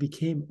thing. And he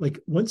became like,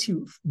 once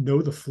you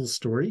know the full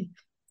story,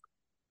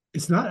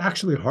 it's not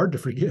actually hard to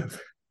forgive.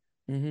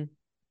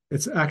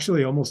 It's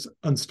actually almost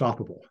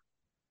unstoppable.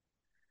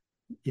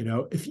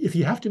 If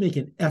you have to make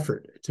an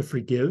effort to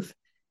forgive,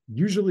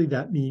 usually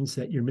that means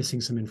that you're missing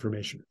some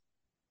information.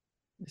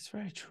 It's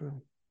very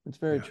true. It's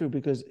very true,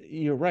 because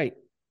you're right.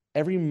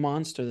 Every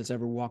monster that's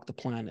ever walked the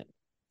planet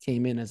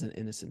came in as an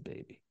innocent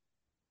baby.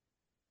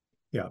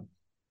 Yeah.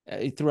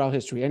 Throughout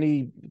history,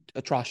 any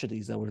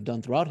atrocities that were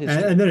done throughout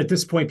history. And then at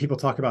this point, people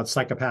talk about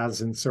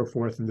psychopaths and so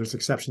forth, and there's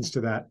exceptions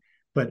to that.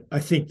 But I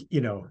think,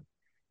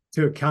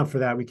 to account for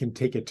that, we can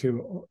take it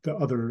to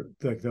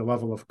the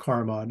level of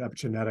karma and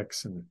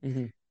epigenetics.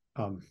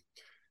 And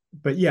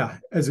but yeah,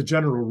 as a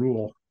general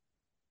rule,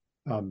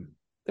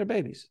 they're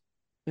babies.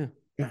 Yeah.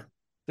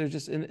 They're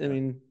just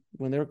when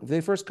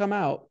they first come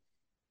out,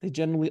 they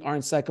generally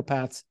aren't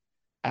psychopaths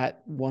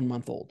at 1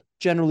 month old,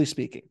 generally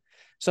speaking.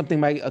 Something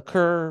might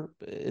occur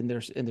in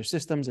their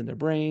systems, in their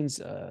brains,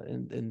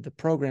 in the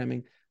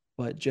programming,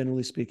 but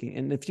generally speaking,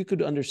 and if you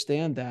could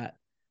understand that,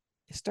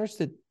 it starts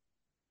to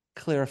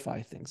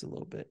clarify things a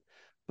little bit.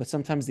 But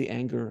sometimes the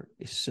anger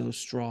is so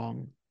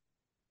strong,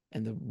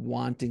 and the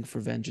wanting for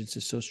vengeance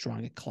is so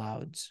strong, it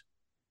clouds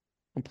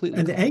completely.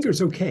 And the anger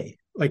is okay.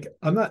 Like,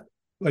 I'm not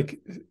you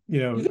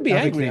can be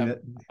angry,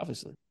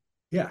 obviously.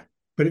 Yeah,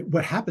 but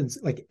what happens?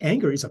 Like,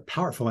 anger is a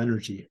powerful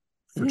energy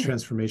for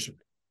transformation.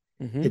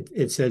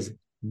 It says,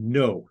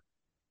 no,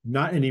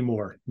 not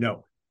anymore.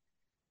 No.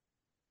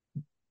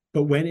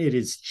 But when it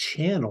is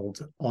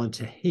channeled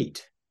onto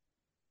hate,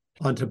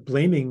 onto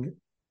blaming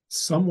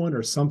someone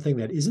or something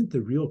that isn't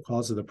the real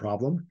cause of the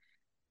problem,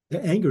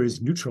 the anger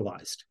is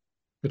neutralized.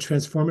 The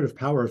transformative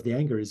power of the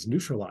anger is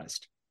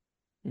neutralized,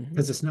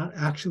 because it's not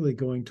actually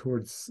going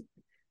towards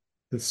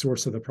the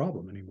source of the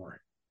problem anymore.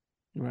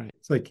 Right.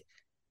 It's like,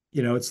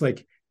 it's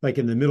like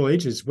in the Middle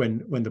Ages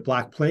when the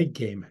Black Plague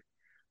came,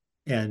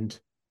 and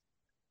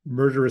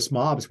murderous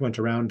mobs went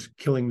around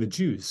killing the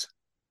Jews,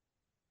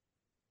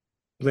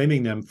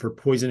 blaming them for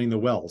poisoning the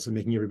wells and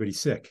making everybody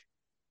sick.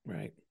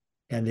 Right.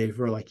 And they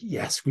were like,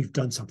 yes, we've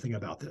done something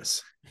about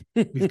this.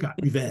 We've got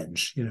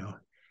revenge,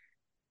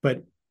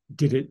 But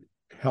did it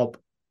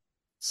help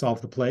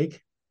solve the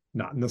plague?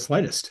 Not in the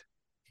slightest.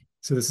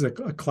 So this is a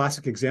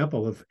classic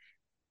example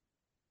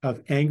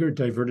of anger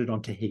diverted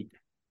onto hate,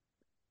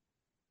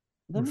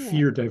 or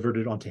fear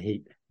diverted onto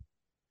hate.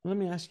 Let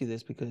me ask you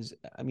this, because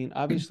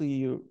obviously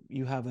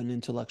you have an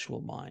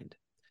intellectual mind,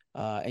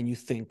 and you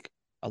think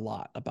a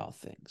lot about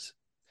things,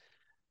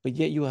 but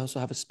yet you also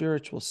have a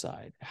spiritual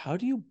side. How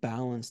do you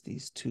balance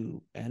these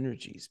two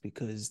energies?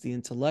 Because the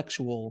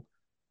intellectual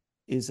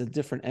is a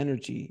different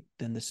energy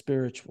than the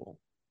spiritual.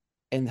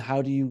 And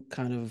how do you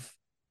kind of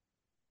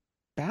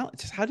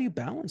balance? How do you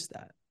balance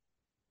that?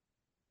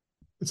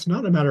 It's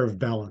not a matter of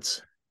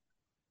balance.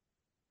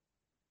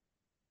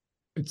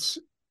 It's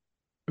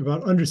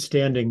about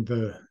understanding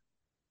the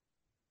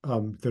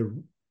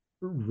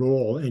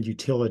role and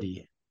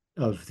utility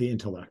of the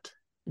intellect.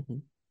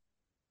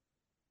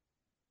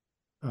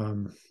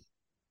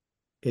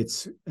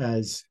 It's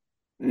as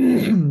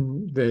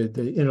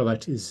the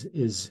intellect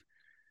is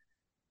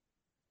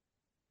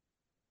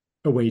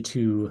a way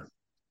to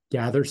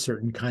gather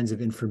certain kinds of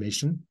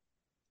information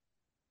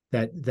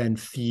that then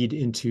feed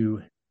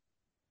into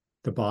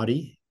the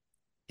body,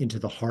 into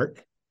the heart,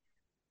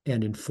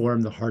 and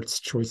inform the heart's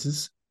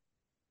choices.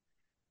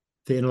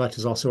 The intellect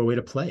is also a way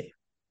to play.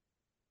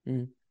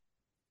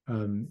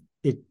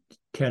 it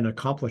can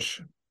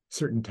accomplish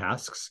certain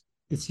tasks.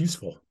 It's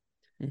useful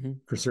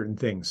for certain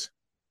things.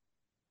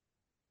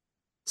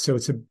 So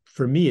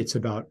for me, it's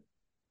about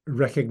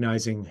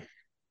recognizing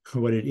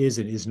what it is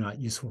and is not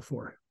useful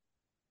for.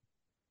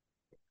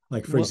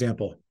 Like, for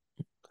example,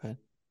 if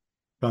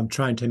I'm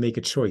trying to make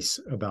a choice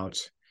about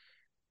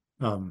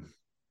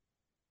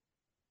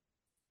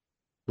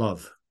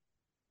love,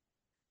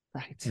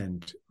 right,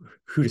 and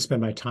who to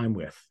spend my time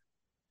with,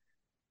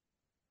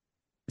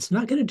 it's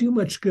not going to do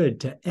much good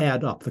to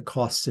add up the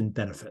costs and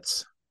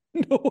benefits.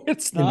 No,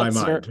 it's not, in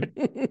my sir.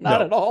 mind.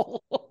 Not at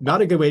all.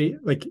 Not a good way.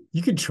 Like,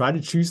 you can try to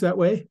choose that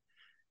way,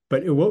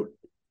 but it won't.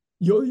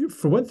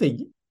 For one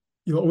thing,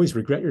 you'll always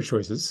regret your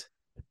choices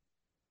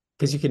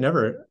because you can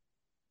never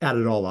add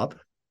it all up,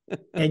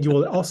 and you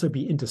will also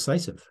be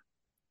indecisive.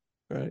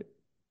 Right.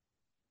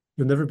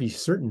 You'll never be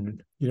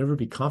certain. You'll never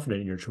be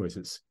confident in your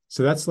choices.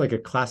 So that's like a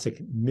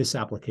classic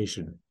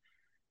misapplication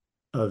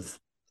of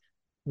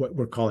what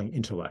we're calling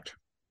intellect.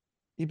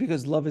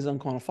 Because love is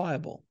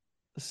unquantifiable.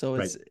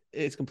 So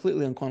it's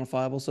completely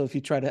unquantifiable. So if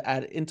you try to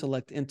add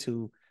intellect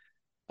into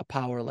a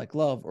power like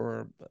love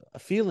or a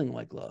feeling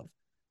like love,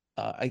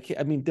 I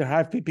mean, there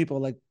have been people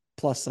like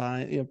plus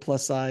side,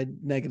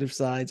 negative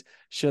sides.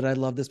 Should I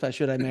love this person?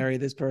 Should I marry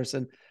this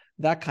person?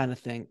 That kind of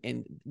thing.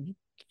 And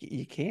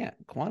you can't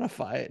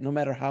quantify it, no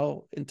matter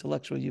how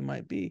intellectual you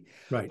might be.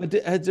 Right. But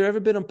has there ever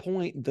been a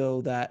point,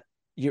 though, that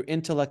your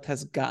intellect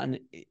has gotten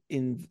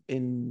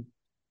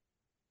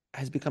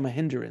has become a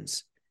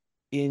hindrance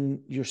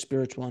in your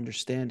spiritual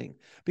understanding?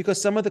 Because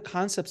some of the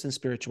concepts in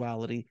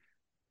spirituality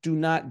do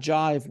not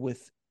jive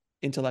with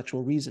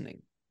intellectual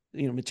reasoning,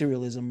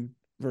 materialism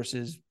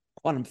versus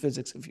quantum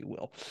physics, if you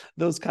will,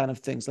 those kind of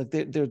things. Like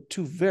they're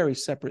two very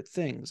separate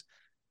things,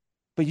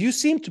 but you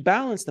seem to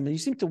balance them, and you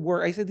seem to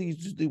work. I said you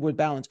use the word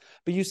balance,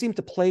 but you seem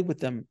to play with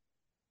them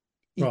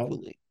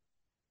equally.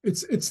 Well,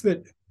 it's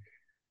that.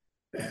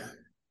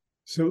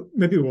 So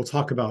maybe we'll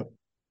talk about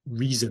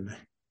reason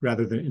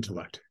rather than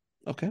intellect.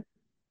 Okay.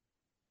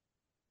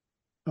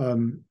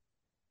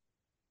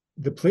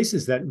 The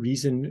places that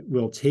reason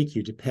will take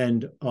you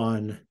depend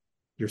on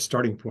your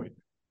starting point.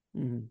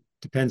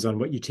 Depends on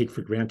what you take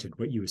for granted,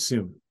 what you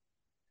assume.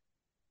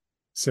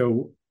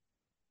 So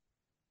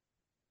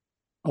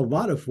a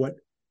lot of what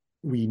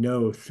we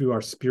know through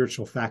our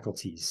spiritual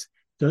faculties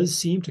does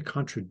seem to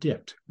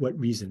contradict what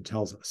reason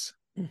tells us.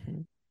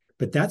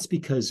 But that's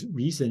because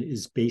reason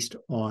is based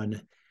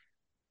on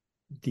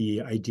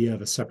the idea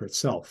of a separate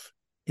self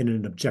in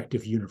an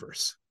objective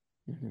universe,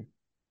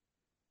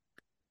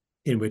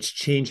 in which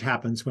change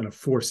happens when a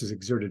force is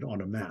exerted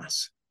on a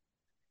mass.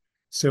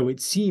 So it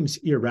seems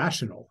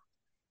irrational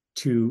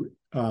to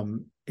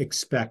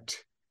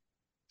expect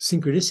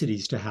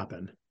synchronicities to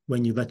happen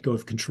when you let go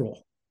of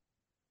control.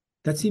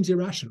 That seems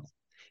irrational.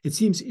 It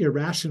seems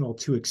irrational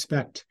to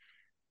expect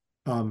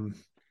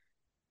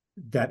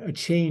that a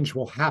change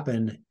will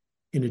happen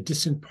in a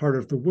distant part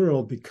of the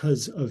world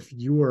because of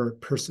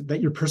that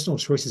your personal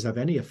choices have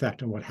any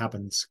effect on what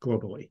happens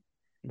globally.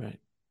 Right.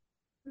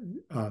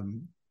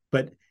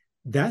 But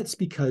that's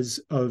because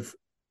of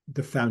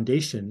the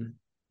foundational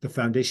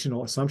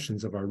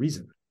assumptions of our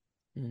reason,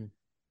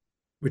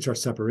 which are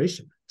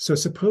separation. So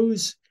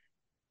suppose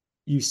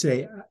you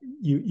say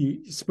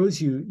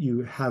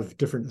you have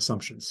different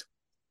assumptions.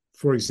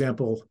 For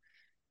example,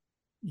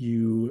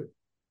 you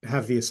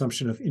have the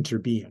assumption of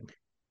interbeing,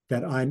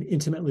 that I'm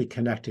intimately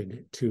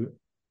connected to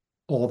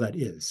all that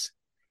is.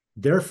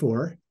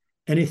 Therefore,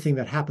 anything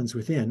that happens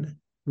within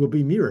will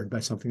be mirrored by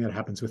something that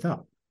happens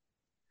without.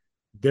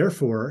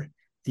 Therefore,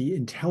 the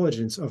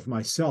intelligence of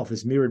myself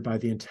is mirrored by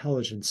the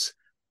intelligence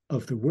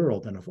of the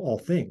world and of all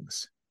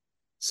things.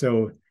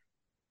 So,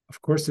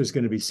 of course, there's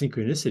going to be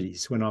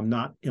synchronicities when I'm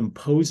not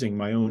imposing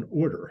my own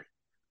order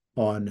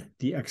on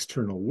the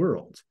external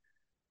world.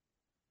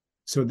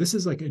 So this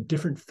is like a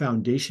different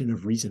foundation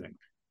of reasoning.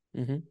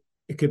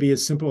 It could be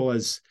as simple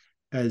as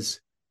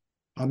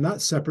I'm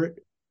not separate.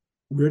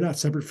 We're not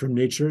separate from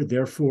nature.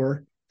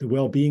 Therefore, the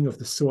well-being of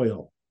the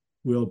soil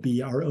will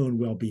be our own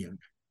well-being.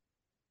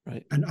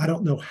 Right. And I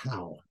don't know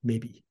how,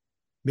 maybe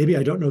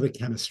I don't know the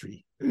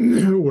chemistry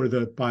or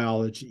the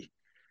biology,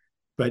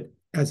 but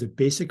as a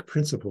basic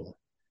principle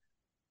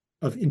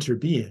of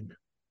interbeing,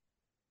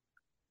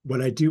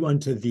 what I do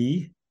unto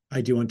thee,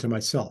 I do unto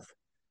myself.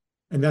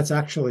 And that's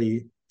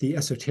actually the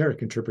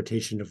esoteric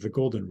interpretation of the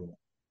golden rule.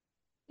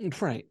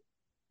 Right.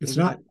 It's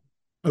not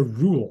a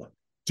rule.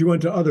 Do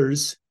unto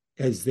others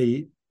as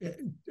you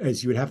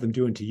would have them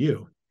do unto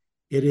you.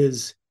 It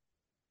is,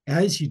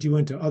 as you do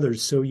unto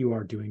others, so you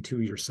are doing to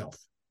yourself.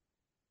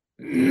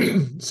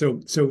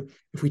 So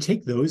if we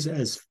take those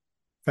as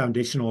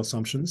foundational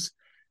assumptions,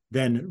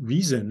 then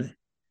reason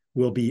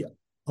will be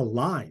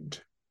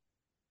aligned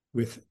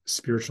with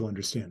spiritual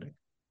understanding.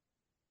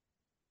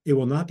 It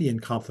will not be in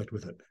conflict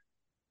with it.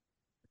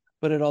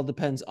 But it all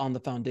depends on the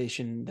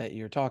foundation that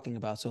you're talking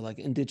about. So like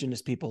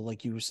indigenous people,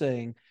 like you were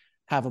saying,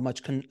 have a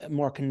much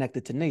more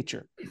connected to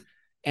nature.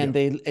 And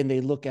they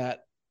look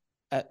at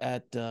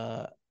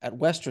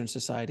Western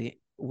society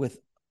with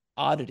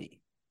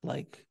oddity.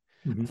 Like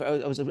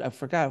Mm-hmm. I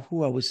forgot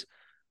who I was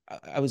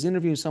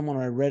interviewing someone,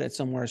 or I read it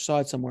somewhere, I saw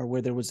it somewhere,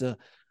 where there was a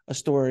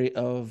story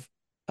of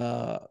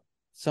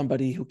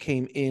somebody who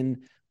came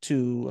in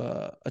to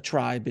a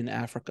tribe in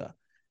Africa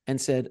and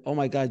said, "Oh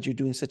my God, you're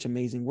doing such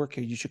amazing work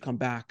here. You should come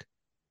back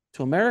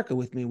to America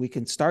with me. We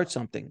can start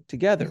something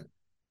together."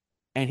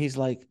 And he's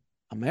like,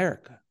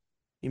 "America?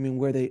 You mean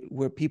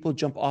where people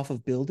jump off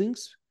of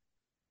buildings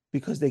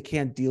because they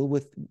can't deal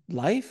with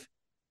life?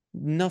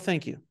 No,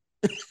 thank you."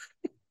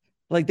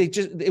 Like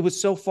it was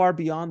so far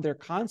beyond their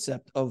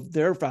concept of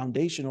their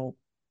foundational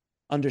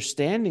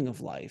understanding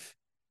of life.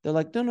 They're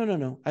like, no, no, no,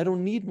 no. I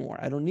don't need more.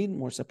 I don't need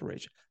more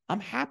separation. I'm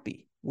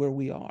happy where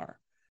we are.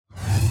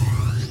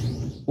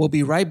 We'll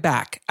be right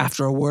back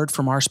after a word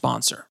from our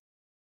sponsor.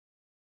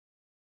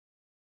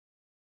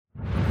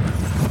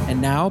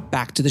 And now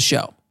back to the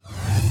show.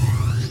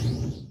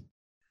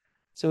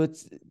 So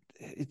it's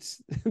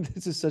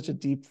this is such a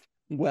deep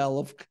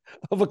well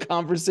of a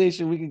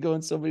conversation. We could go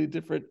in so many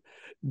different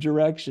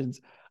directions.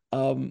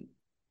 Well,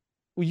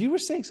 you were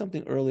saying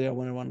something earlier I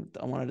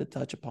wanted to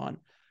touch upon,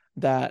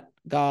 that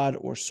God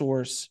or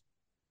source,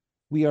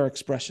 we are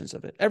expressions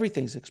of it.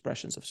 Everything's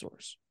expressions of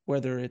source,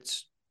 whether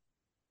it's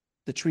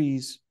the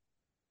trees,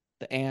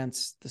 the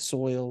ants, the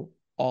soil,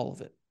 all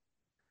of it.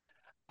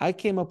 I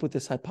came up with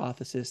this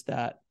hypothesis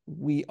that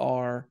we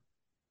are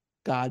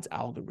God's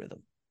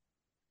algorithm,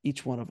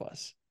 each one of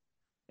us,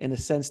 in a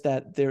sense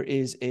that there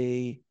is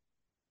a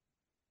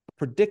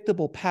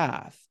predictable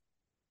path,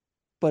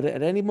 but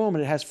at any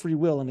moment it has free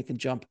will and it can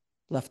jump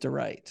left or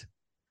right.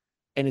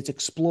 And it's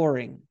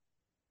exploring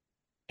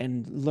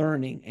and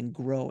learning and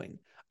growing.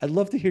 I'd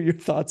love to hear your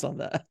thoughts on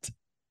that.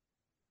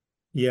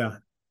 Yeah.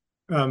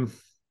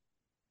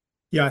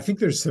 Yeah, I think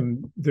there's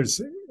an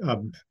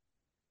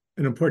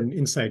important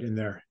insight in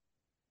there.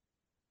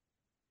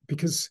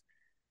 Because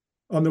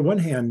on the one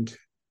hand,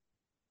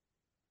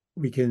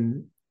 we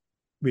can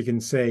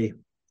say,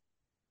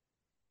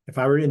 if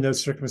I were in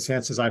those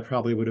circumstances, I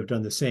probably would have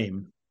done the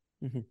same.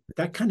 Mm-hmm.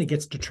 That kind of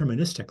gets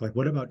deterministic. Like,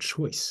 what about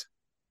choice?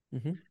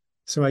 Mm-hmm.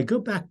 So I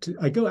go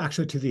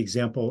actually to the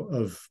example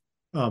of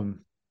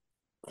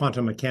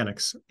quantum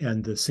mechanics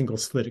and the single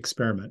slit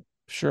experiment.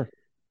 Sure.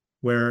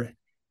 Where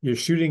you're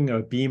shooting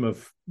a beam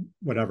of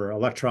whatever,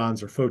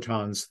 electrons or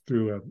photons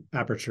through an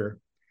aperture,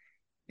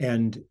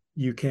 and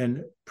you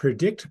can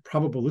predict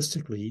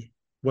probabilistically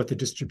what the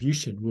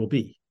distribution will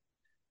be,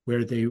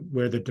 where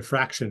the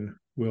diffraction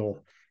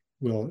will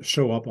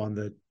show up on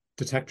the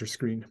detector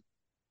screen.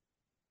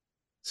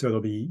 So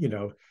there'll be,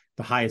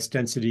 the highest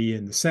density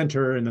in the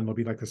center, and then there'll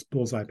be like this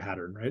bullseye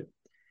pattern, right?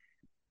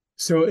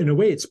 So in a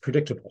way, it's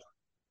predictable.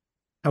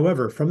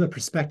 However, from the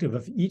perspective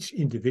of each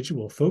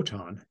individual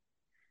photon,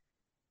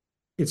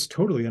 it's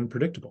totally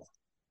unpredictable.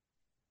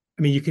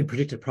 I mean, you can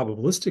predict it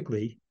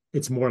probabilistically.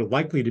 It's more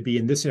likely to be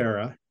in this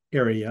area,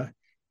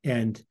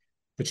 and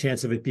the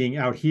chance of it being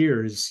out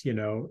here is,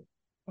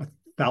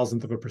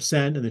 0.001%,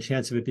 and the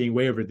chance of it being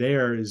way over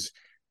there is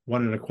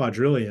 1 in a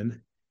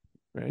quadrillion.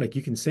 Right. Like,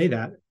 you can say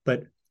that,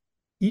 but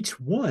each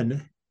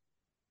one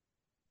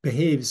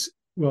behaves,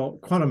 well,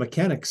 quantum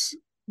mechanics,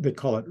 they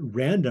call it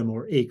random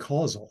or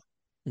acausal.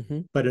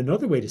 Mm-hmm. But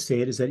another way to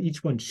say it is that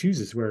each one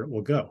chooses where it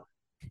will go.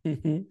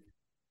 Mm-hmm.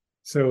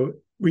 So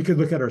we could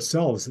look at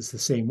ourselves as the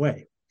same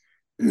way.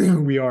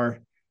 We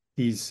are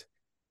these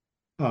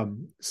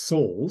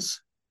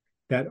souls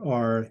that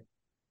are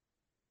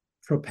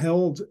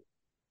propelled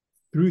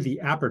through the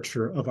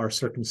aperture of our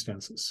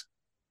circumstances,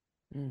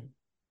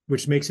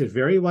 which makes it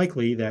very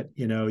likely that,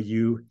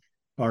 you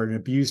are an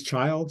abused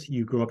child,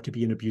 you grow up to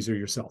be an abuser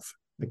yourself.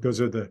 Like,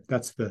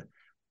 that's the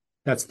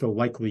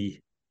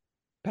likely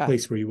path,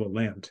 place where you will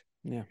land.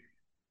 Yeah.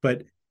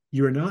 But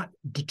you're not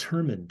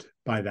determined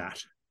by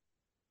that.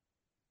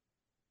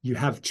 You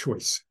have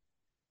choice.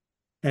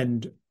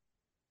 And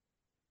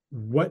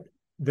what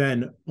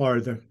then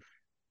are the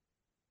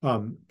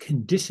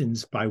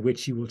conditions by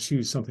which you will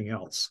choose something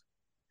else?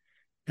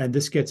 And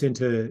this gets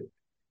into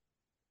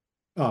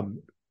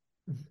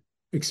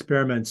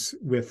experiments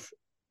with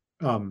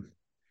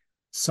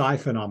psi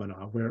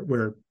phenomena,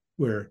 where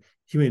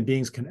human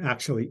beings can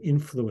actually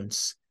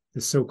influence the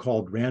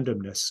so-called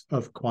randomness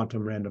of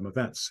quantum random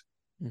events.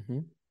 Mm-hmm.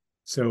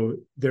 So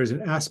there's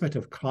an aspect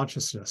of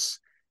consciousness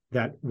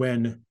that,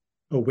 when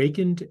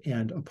awakened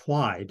and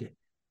applied,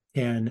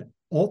 can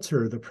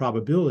alter the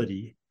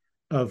probability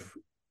of,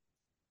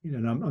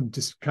 and I'm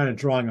just kind of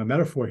drawing a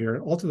metaphor here,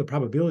 alter the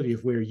probability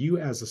of where you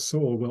as a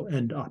soul will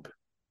end up,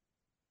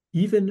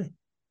 even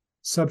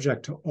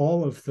subject to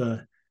all of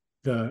the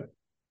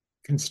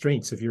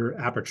constraints of your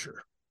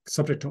aperture,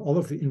 subject to all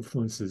of the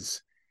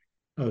influences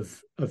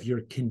of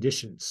your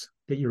conditions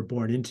that you're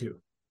born into.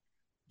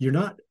 You're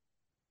not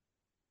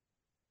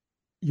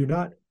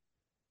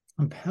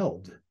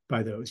compelled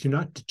by those. You're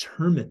not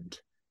determined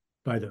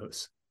by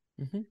those.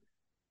 Mm-hmm.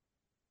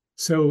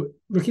 So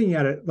looking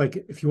at it, like,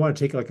 if you want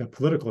to take like a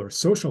political or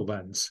social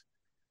lens,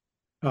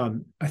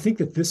 I think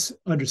that this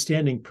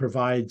understanding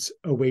provides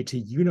a way to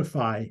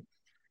unify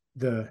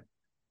the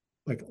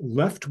like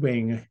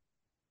left-wing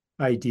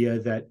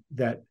idea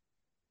that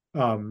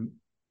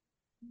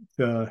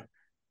the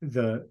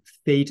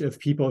fate of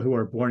people who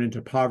are born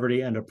into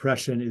poverty and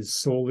oppression is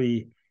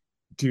solely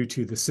due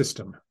to the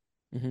system.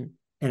 And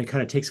it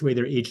kind of takes away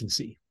their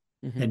agency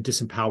and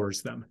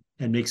disempowers them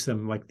and makes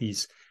them like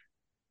these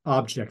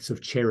objects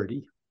of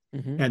charity.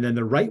 And then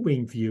the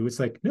right-wing view is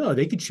like, no,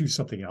 they could choose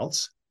something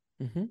else.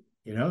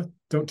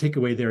 Don't take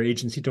away their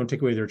agency, don't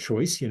take away their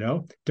choice,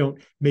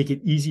 don't make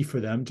it easy for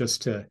them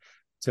just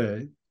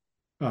to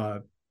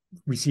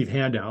receive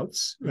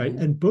handouts, right?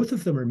 And both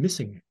of them are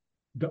missing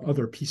the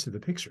other piece of the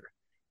picture.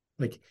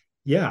 Like,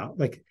 yeah,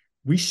 like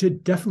we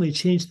should definitely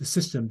change the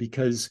system,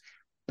 because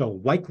the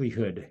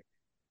likelihood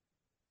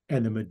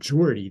and the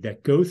majority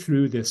that go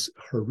through this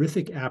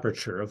horrific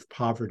aperture of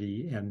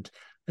poverty and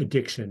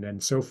addiction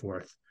and so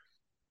forth,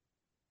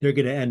 they're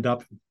going to end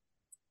up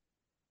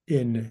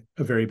in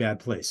a very bad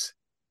place.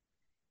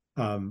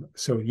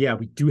 So yeah,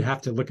 we do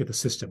have to look at the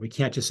system. We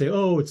can't just say,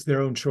 oh, it's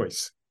their own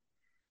choice.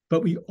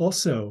 But we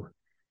also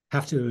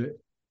have to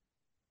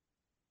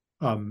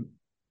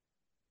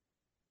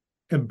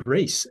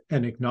embrace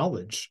and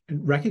acknowledge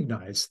and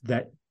recognize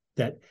that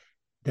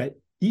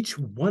each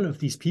one of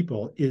these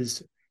people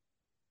is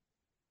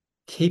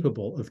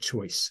capable of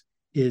choice,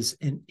 is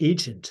an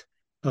agent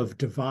of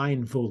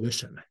divine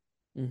volition,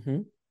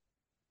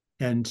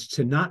 and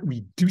to not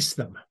reduce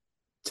them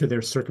to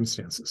their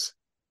circumstances.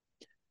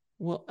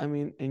 Well, I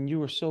mean, and you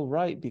were so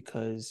right,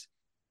 because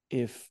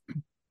if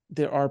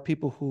there are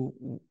people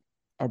who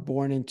are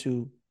born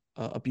into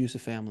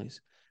abusive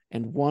families,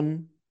 and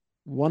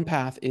one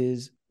path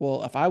is,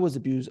 well, if I was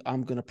abused,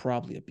 I'm going to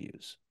probably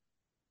abuse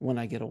when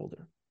I get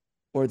older.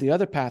 Or the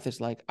other path is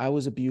like, I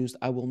was abused,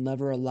 I will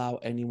never allow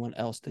anyone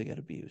else to get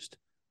abused.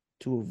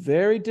 Two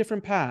very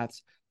different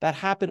paths that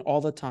happen all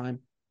the time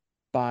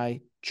by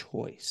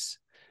choice.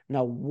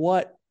 Now,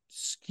 what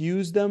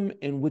skews them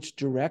in which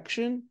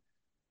direction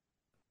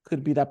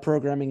could be that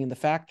programming in the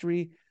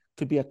factory,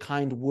 could be a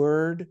kind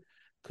word,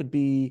 could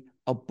be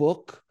a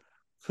book,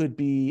 could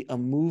be a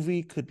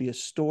movie, could be a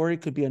story,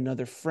 could be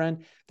another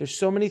friend. There's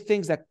so many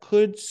things that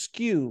could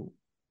skew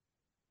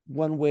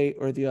one way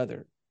or the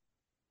other.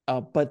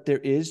 But there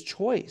is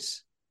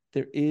choice.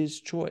 There is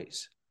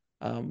choice.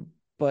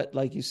 But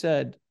like you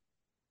said,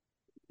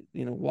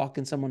 walk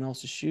in someone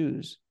else's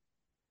shoes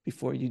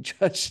before you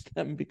judge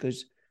them,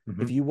 because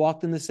if you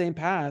walked in the same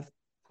path,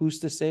 who's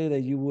to say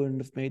that you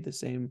wouldn't have made the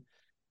same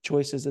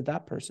choices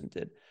that person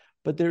did?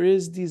 But there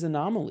is these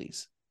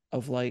anomalies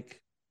of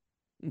like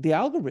the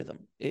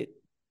algorithm. It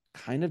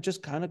kind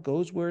of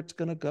goes where it's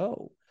going to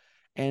go.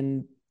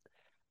 And,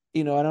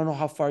 I don't know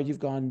how far you've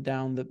gone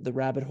down the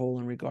rabbit hole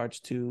in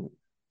regards to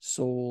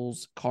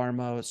soul's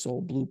karma,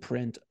 soul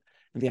blueprint,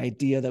 and the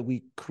idea that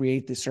we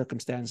create the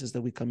circumstances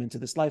that we come into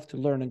this life to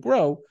learn and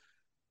grow.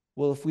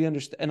 Well, if we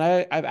understand, and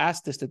I've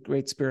asked this to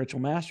great spiritual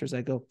masters,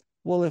 I go,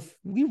 well, if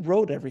we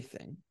wrote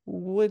everything,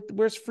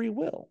 where's free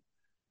will?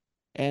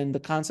 And the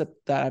concept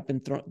that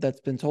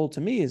that's been told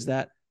to me is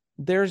that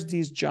there's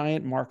these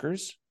giant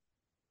markers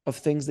of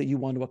things that you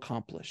want to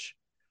accomplish.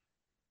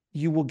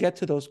 You will get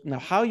to those. Now,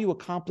 how you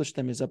accomplish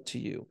them is up to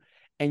you.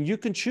 And you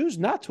can choose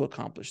not to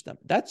accomplish them.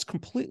 That's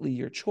completely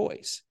your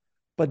choice.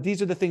 But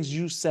these are the things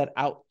you set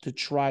out to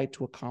try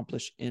to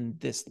accomplish in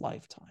this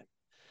lifetime.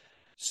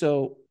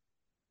 So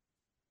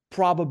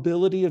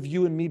probability of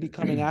you and me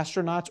becoming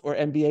astronauts or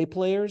NBA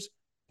players,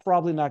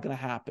 probably not going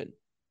to happen.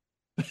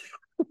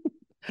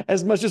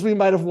 As much as we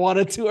might have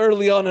wanted to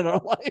early on in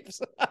our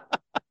lives.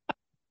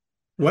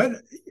 What?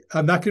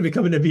 I'm not going to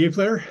become an NBA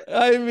player?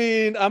 I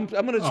mean, I'm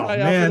going to try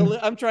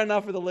out I'm trying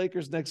out for the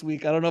Lakers next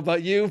week. I don't know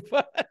about you,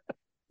 but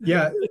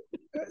yeah.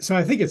 So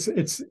I think it's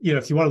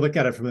if you want to look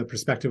at it from the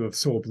perspective of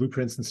soul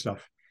blueprints and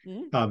stuff,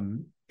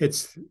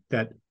 it's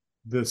that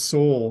the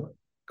soul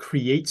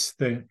creates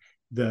the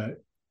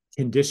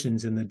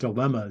conditions and the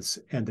dilemmas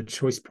and the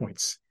choice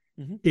points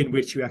in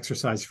which you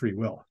exercise free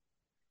will,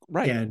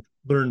 right, and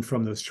learn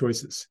from those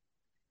choices.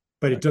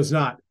 But it does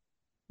not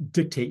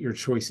dictate your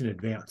choice in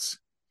advance.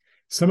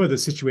 Some of the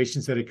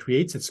situations that it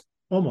creates, it's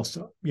almost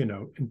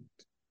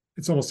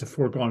a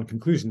foregone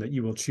conclusion that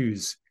you will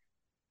choose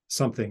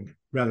something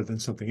rather than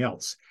something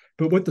else.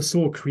 But what the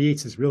soul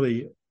creates is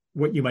really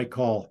what you might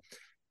call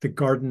the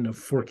garden of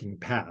forking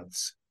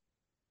paths.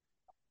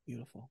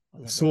 Beautiful.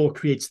 The soul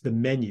creates the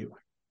menu,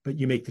 but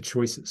you make the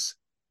choices.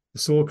 The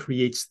soul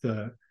creates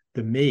the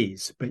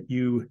maze, but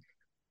you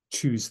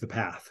choose the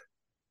path.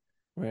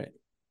 Right.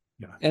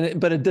 Yeah.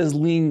 But it does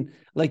lean,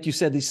 like you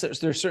said,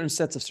 there are certain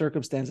sets of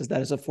circumstances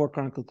that is a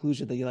foregone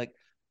conclusion that you're like,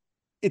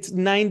 it's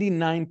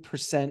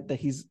 99% that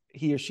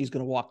he or she's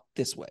going to walk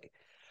this way.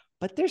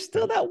 But there's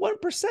still that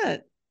 1%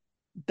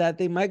 that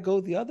they might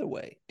go the other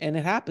way. And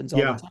it happens all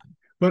the time.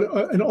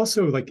 But, and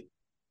also like,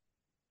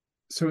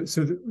 so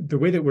the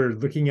way that we're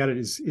looking at it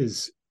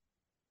is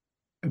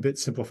a bit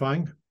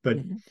simplifying, but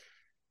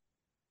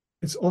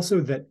it's also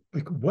that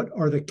like, what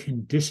are the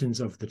conditions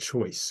of the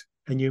choice?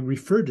 And you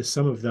referred to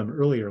some of them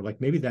earlier,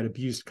 like maybe that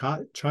abused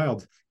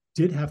child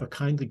did have a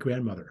kindly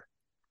grandmother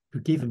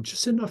who gave him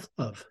just enough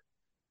love,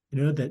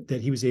 that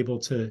he was able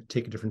to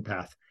take a different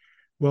path.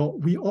 Well,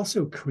 we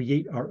also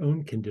create our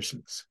own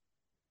conditions.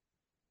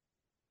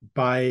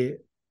 by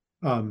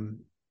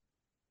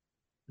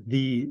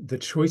the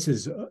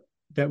choices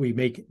that we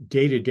make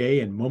day to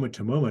day and moment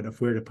to moment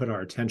of where to put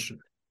our attention,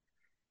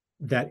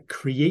 that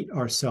create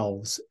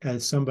ourselves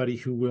as somebody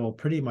who will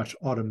pretty much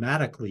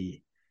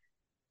automatically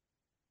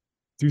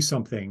do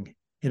something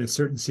in a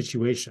certain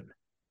situation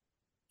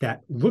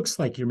that looks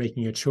like you're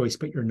making a choice,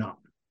 but you're not.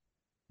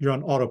 You're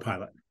on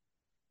autopilot.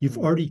 You've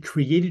already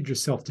created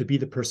yourself to be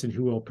the person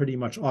who will pretty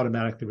much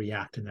automatically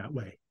react in that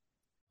way.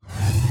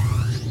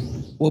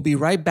 We'll be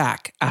right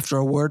back after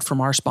a word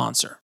from our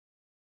sponsor.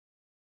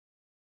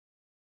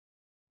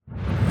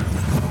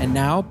 And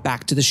now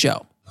back to the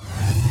show.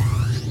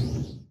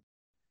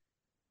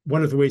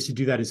 One of the ways to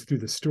do that is through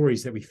the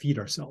stories that we feed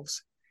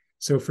ourselves.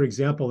 So, for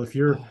example, if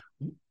you're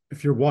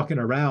walking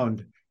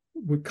around,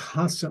 we're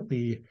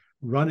constantly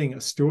running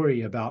a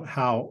story about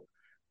how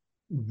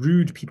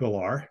rude people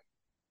are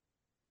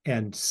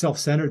and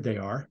self-centered they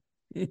are,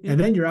 and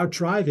then you're out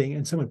driving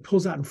and someone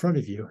pulls out in front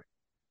of you.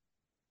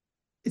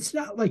 It's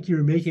not like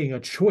you're making a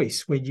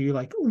choice when you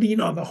like lean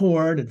on the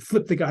horn and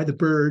flip the guy the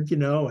bird,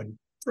 and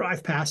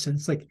drive past, and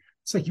it's like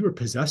you were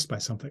possessed by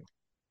something.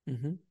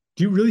 Mm-hmm.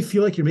 Do you really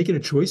feel like you're making a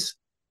choice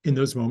in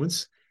those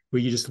moments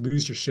where you just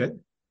lose your shit?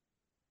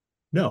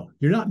 No,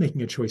 you're not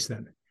making a choice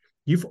then.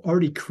 You've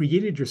already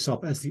created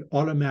yourself as the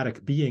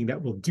automatic being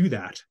that will do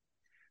that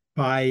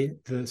by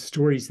the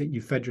stories that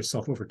you fed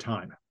yourself over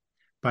time,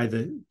 by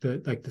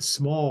the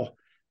small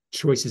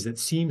choices that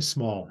seem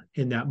small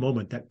in that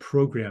moment that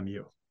program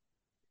you.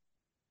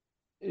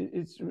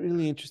 It's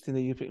really interesting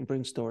that you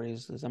bring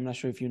stories. I'm not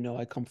sure if you know,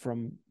 I come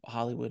from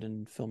Hollywood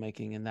and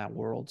filmmaking in that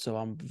world. So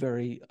I'm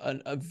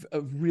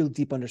a real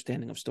deep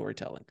understanding of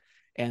storytelling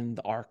and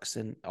the arcs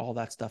and all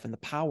that stuff and the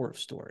power of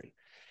story.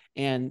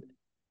 And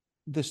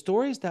the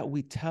stories that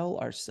we tell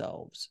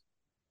ourselves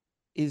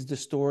is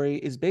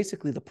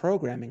basically the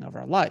programming of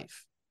our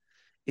life,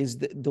 is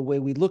the way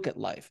we look at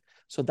life.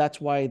 So that's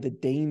why the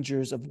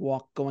dangers of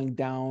going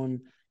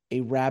down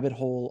a rabbit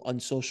hole on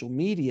social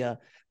media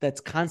that's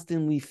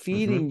constantly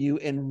feeding you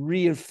and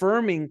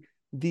reaffirming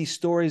these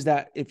stories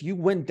that if you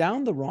went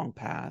down the wrong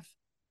path,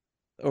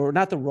 or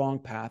not the wrong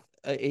path,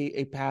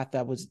 a path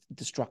that was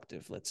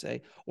destructive, let's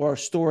say, or a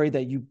story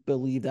that you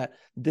believe that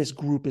this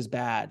group is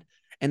bad,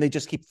 and they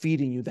just keep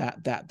feeding you that,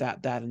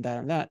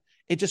 and that,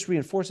 it just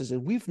reinforces it.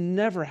 We've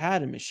never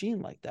had a machine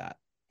like that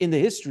in the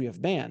history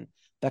of man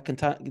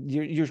that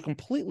you're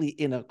completely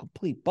in a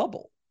complete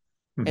bubble.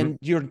 Mm-hmm. And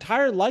your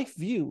entire life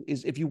view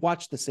is, if you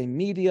watch the same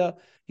media,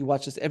 you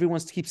watch this, everyone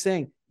keeps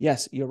saying,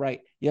 yes, you're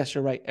right. Yes,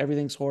 you're right.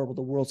 Everything's horrible.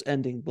 The world's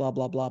ending, blah,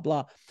 blah, blah,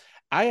 blah.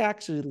 I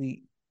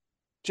actually,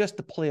 just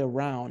to play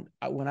around,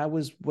 when I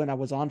was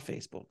on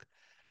Facebook,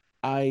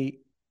 I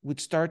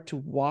would start to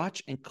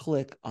watch and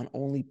click on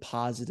only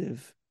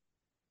positive,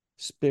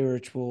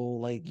 spiritual,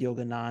 like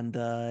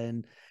Yogananda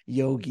and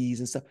yogis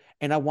and stuff.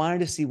 And I wanted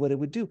to see what it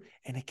would do.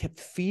 And it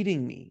kept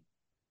feeding me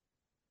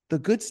the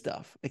good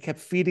stuff. It kept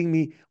feeding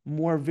me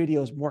more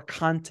videos, more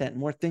content,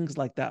 more things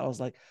like that. I was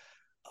like,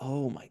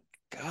 oh my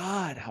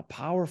God, how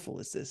powerful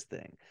is this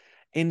thing?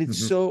 And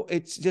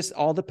it's just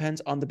all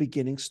depends on the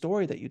beginning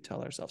story that you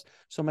tell ourselves.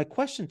 So my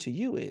question to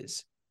you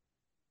is,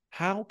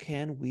 how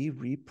can we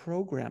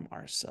reprogram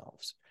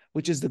ourselves?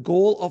 Which is the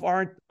goal of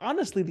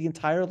honestly, the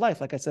entire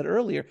life. Like I said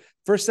earlier,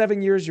 first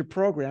 7 years you're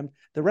programmed.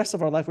 The rest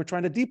of our life, we're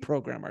trying to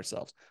deprogram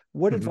ourselves.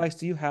 What advice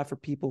do you have for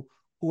people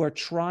who are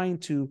trying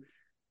to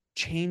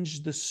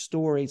change the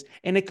stories?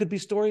 And it could be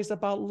stories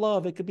about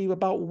love. It could be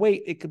about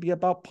weight. It could be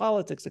about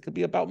politics. It could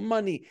be about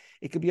money.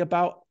 It could be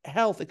about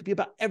health. It could be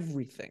about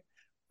everything.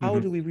 How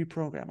do we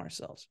reprogram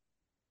ourselves?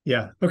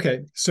 Yeah.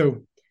 Okay.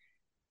 So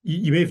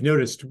you may have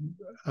noticed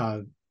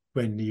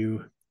when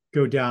you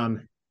go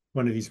down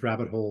one of these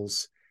rabbit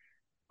holes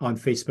on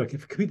Facebook,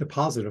 it could be the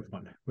positive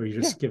one where you're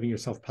just giving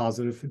yourself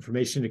positive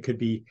information. It could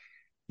be,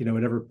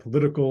 whatever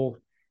political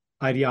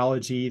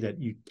ideology that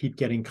you keep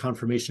getting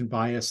confirmation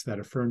bias that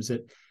affirms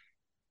it.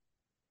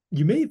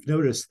 You may have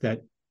noticed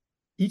that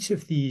each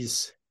of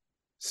these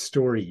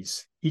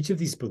stories, each of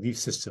these belief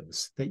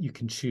systems that you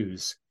can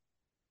choose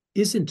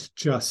isn't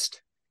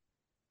just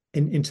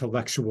an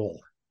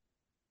intellectual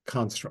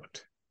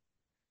construct,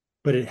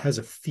 but it has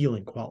a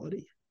feeling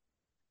quality.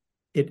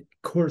 It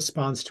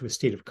corresponds to a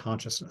state of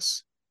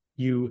consciousness.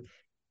 You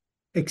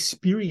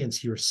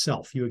experience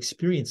yourself, you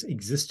experience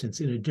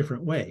existence in a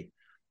different way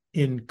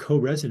in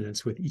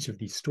co-resonance with each of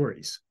these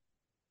stories.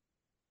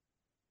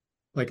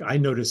 Like I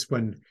notice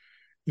when,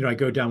 I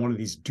go down one of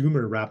these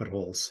doomer rabbit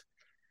holes,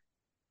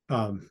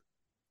 like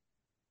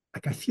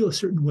I feel a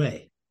certain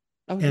way.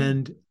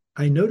 And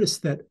I notice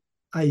that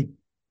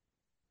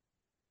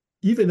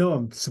even though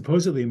I'm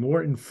supposedly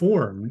more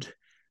informed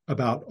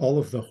about all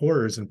of the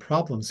horrors and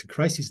problems and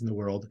crises in the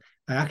world,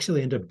 I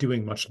actually end up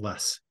doing much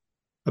less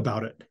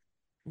about it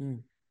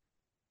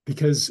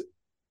because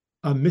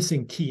I'm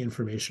missing key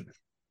information.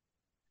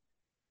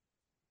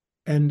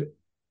 And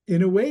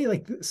in a way,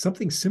 like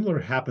something similar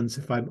happens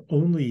if I'm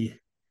only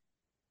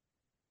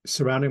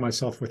surrounding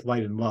myself with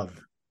light and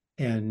love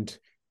and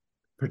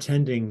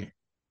pretending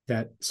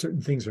that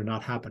certain things are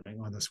not happening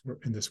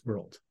in this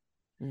world.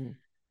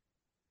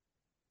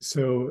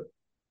 So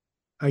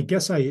I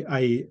guess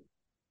I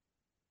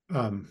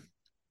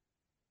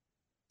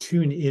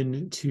tune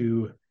in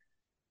to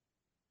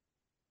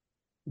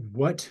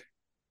what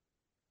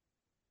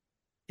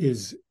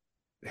is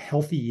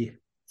healthy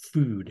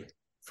food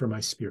for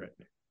my spirit.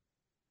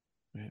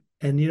 Right.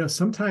 And,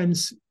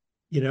 sometimes,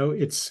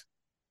 it's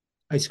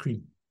ice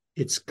cream,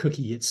 it's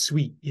cookie, it's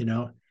sweet,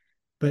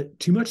 but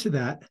too much of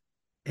that,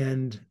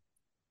 and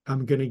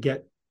I'm going to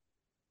get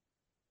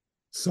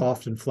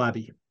soft and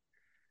flabby.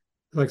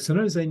 Like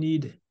sometimes I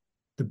need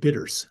the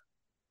bitters.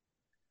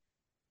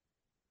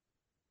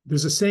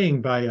 There's a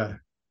saying by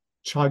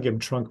Chogyam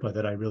Trungpa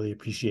that I really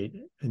appreciate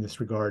in this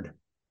regard.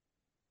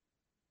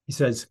 He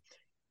says,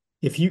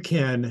 if you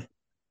can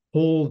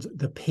hold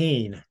the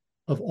pain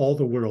of all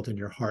the world in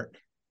your heart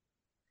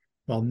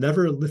while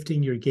never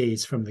lifting your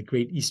gaze from the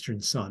great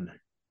eastern sun,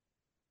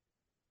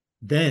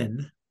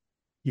 then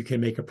you can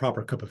make a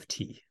proper cup of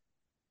tea.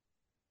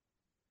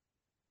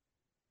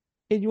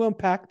 Can you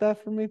unpack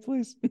that for me,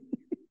 please?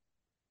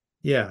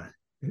 Yeah.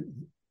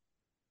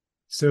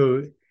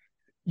 So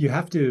you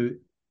have to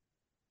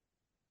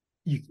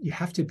you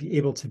have to be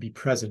able to be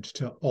present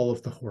to all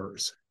of the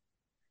horrors,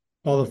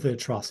 all of the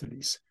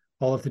atrocities,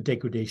 all of the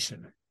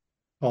degradation,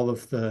 all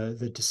of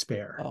the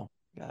despair. Oh,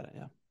 got it.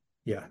 Yeah.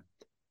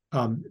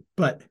 Yeah.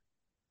 But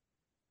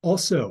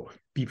also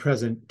be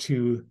present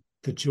to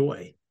the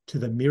joy, to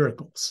the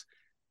miracles,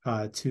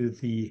 to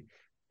the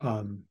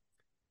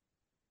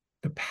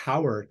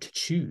power to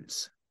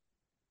choose.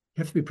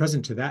 You have to be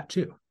present to that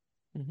too.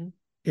 Mm-hmm.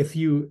 If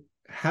you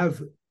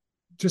have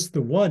just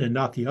the one and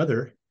not the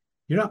other,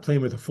 you're not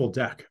playing with a full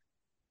deck.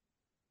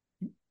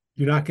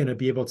 You're not going to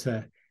be able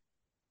to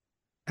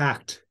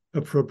act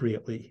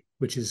appropriately,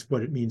 which is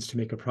what it means to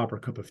make a proper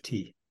cup of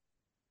tea.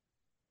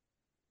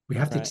 We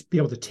have to be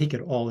able to take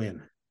it all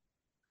in.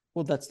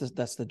 Well, that's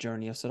the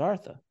journey of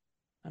Siddhartha.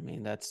 I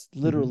mean, that's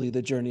literally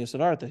the journey of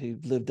Siddhartha. He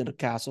lived in a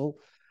castle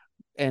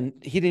and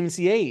he didn't even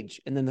see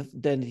age. And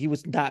then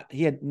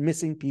he had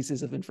missing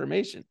pieces of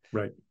information.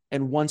 Right.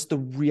 And once the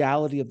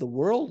reality of the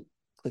world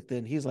clicked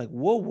in, he's like,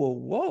 whoa, whoa,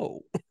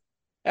 whoa.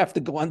 I have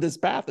to go on this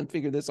path and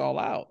figure this all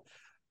out.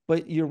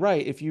 But you're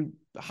right. If you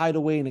hide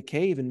away in a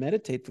cave and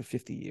meditate for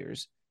 50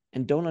 years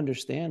and don't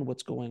understand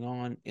what's going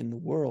on in the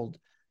world,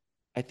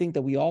 I think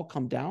that we all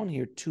come down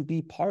here to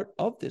be part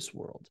of this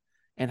world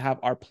and have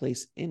our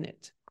place in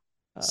it.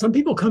 Some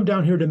people come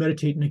down here to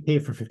meditate in a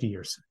cave for 50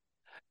 years.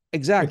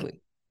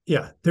 Exactly.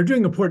 Yeah, they're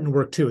doing important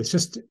work too. It's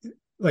just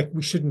like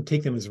we shouldn't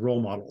take them as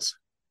role models.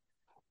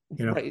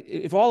 Right.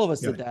 If all of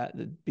us did that,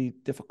 it'd be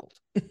difficult.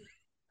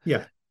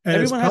 Yeah. And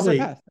everyone has their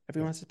path.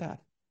 Everyone has their path.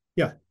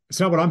 Yeah. It's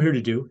not what I'm here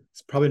to do.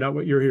 It's probably not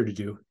what you're here to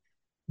do.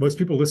 Most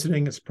people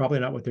listening, it's probably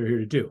not what they're here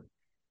to do.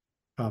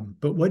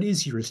 But what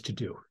is yours to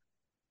do?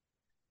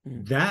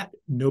 That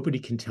nobody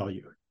can tell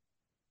you.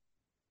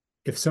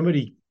 If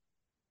somebody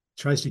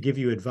tries to give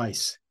you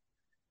advice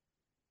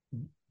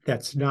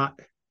that's not,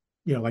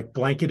 like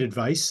blanket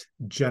advice,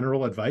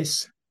 general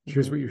advice,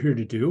 here's what you're here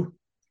to do,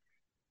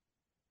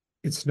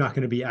 it's not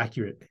going to be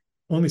accurate.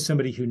 Only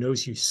somebody who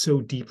knows you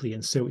so deeply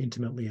and so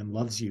intimately and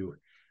loves you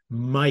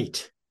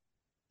might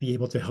be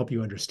able to help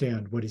you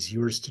understand what is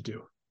yours to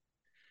do.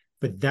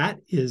 But that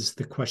is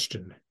the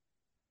question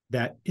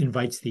that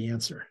invites the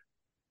answer.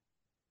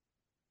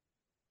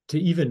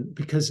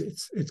 Because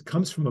it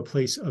comes from a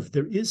place of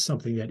there is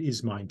something that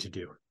is mine to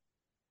do.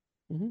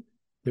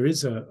 There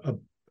is a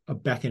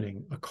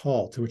beckoning, a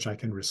call to which I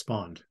can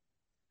respond.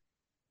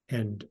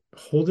 And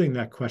holding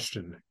that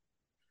question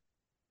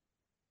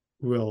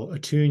will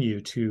attune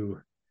you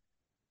to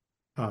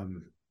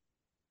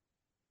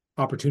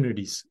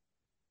opportunities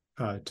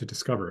to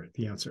discover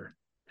the answer.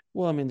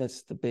 Well, I mean,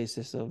 that's the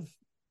basis of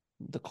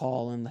the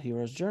call and the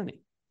hero's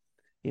journey.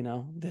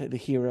 The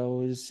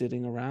hero is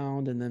sitting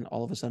around and then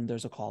all of a sudden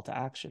there's a call to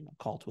action, a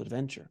call to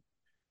adventure.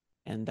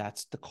 And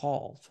that's the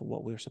call for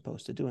what we're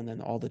supposed to do. And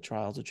then all the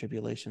trials and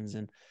tribulations.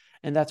 And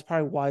that's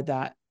probably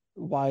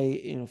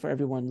why, for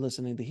everyone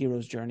listening, The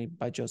Hero's Journey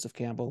by Joseph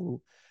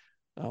Campbell,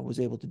 who was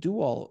able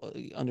to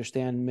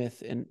understand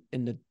myth and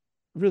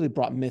really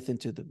brought myth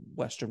into the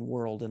Western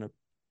world in a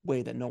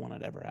way that no one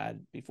had ever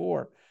had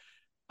before.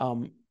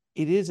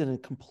 It is a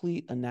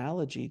complete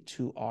analogy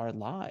to our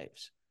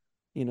lives.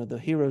 The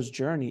hero's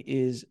journey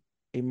is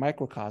a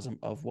microcosm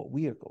of what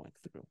we are going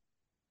through.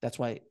 That's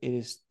why it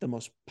is the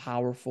most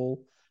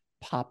powerful,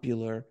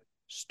 popular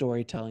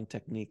storytelling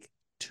technique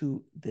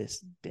to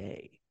this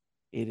day.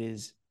 It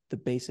is the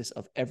basis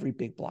of every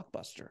big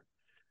blockbuster,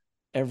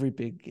 every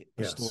big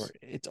story.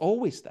 It's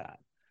always that.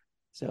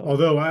 So,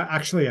 although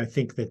I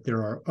think that there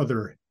are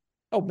other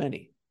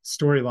many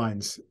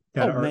storylines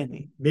that are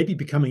maybe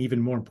becoming even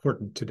more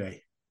important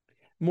today.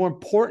 More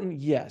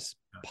important, yes.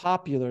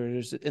 Popular,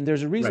 and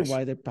there's a reason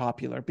why they're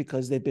popular,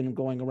 because they've been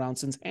going around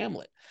since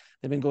Hamlet.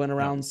 They've been going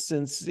around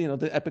since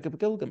the Epic of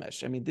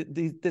Gilgamesh. I mean,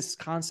 this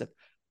concept.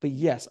 But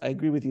yes, I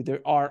agree with you.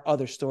 There are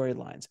other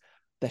storylines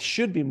that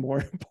should be more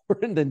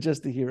important than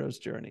just the hero's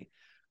journey.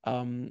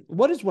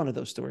 What is one of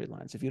those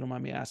storylines, if you don't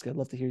mind me asking? I'd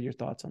love to hear your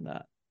thoughts on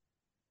that.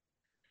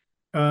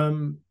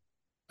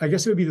 I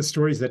guess it would be the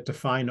stories that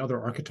define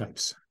other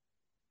archetypes.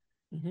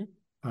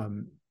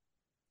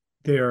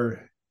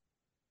 They're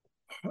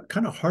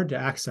kind of hard to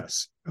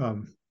access.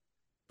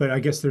 But I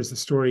guess there's the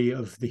story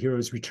of the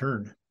hero's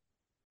return.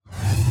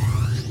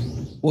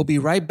 We'll be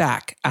right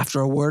back after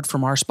a word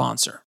from our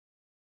sponsor.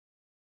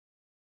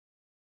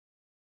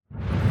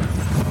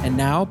 And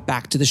now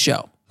back to the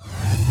show.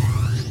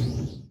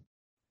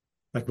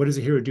 Like, what does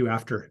a hero do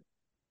after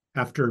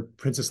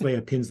Princess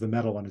Leia pins the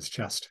medal on his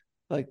chest?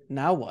 Like,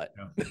 now what?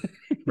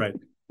 Right.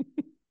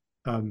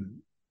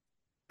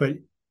 But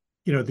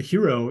the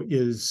hero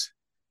is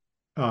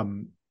a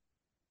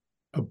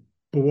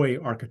boy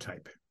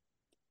archetype.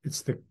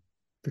 It's the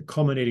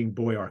culminating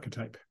boy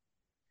archetype.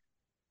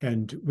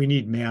 And we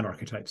need man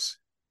archetypes.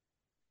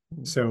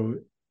 So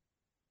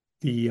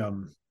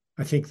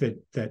I think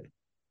that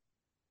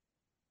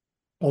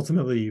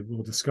ultimately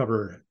we'll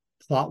discover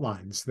plot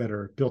lines that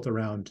are built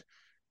around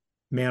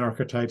man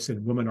archetypes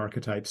and woman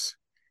archetypes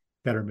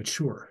that are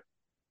mature,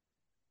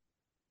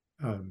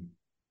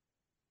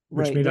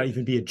 which may not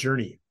even be a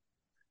journey.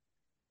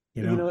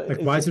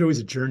 Why is it always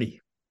a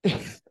journey?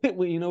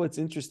 Well, what's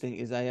interesting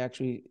is I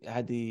actually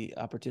had the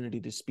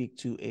opportunity to speak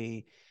to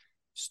a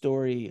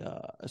story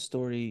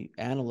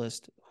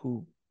analyst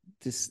who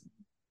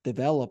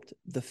developed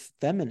the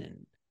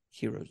feminine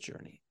hero's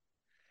journey.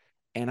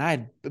 And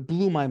it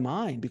blew my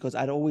mind because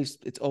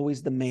it's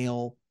always the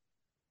male,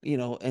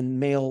 and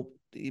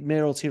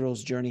male's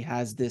hero's journey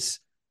has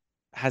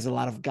a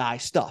lot of guy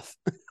stuff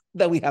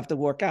that we have to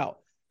work out.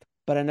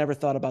 But I never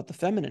thought about the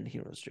feminine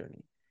hero's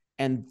journey.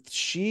 And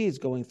she is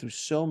going through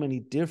so many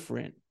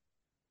different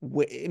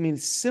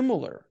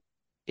similar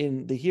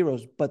in the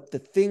heroes, but the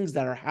things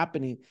that are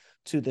happening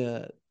to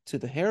the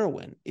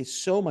heroine is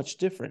so much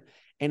different,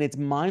 and it's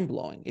mind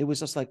blowing. It was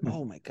just like,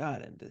 oh my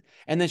God.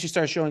 And then she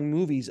started showing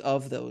movies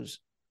of those,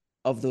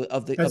 of the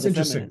interesting.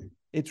 feminine.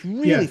 It's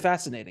really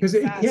fascinating. Because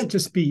it can't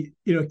just be,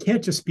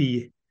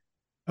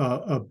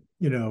 a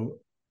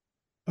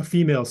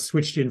female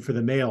switched in for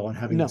the male and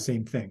having the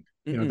same thing.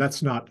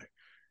 That's not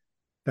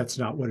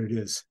what it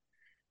is.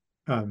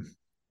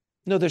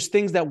 No, there's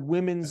things that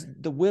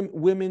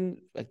women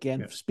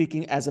again,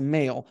 speaking as a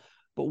male,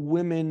 but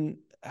women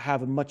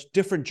have a much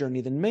different journey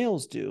than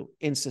males do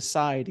in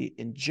society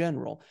in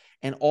general,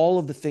 and all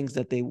of the things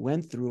that they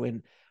went through.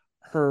 And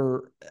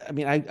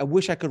I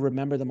wish I could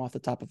remember them off the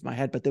top of my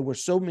head, but there were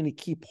so many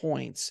key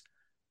points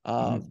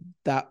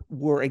that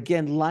were,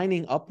 again,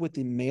 lining up with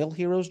the male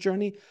hero's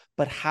journey,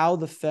 but how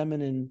the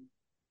feminine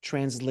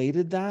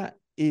translated that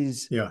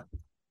is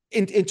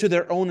into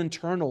their own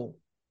internal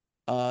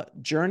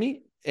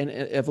journey and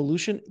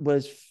evolution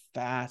was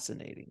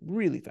fascinating,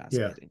 really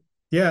fascinating.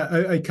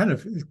 I kind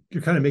of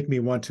make me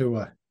want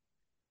to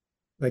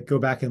go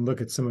back and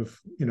look at some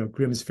of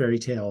Grimm's fairy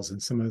tales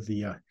and some of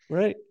the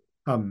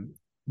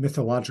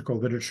mythological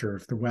literature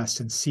of the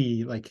West and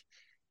see,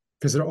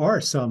 because there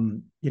are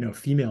some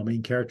female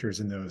main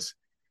characters in those,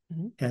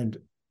 and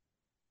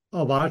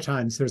a lot of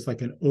times there's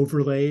an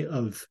overlay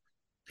of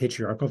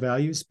patriarchal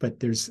values, but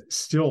there's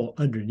still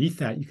underneath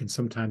that you can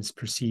sometimes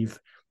perceive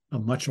a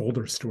much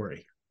older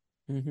story.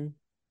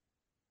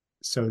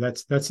 So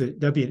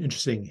that'd be an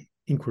interesting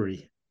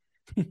inquiry.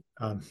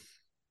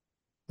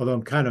 Although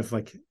I'm kind of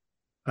I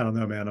don't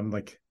know, man. I'm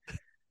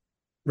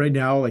right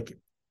now,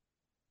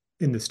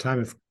 in this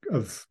time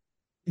of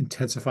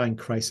intensifying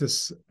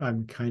crisis,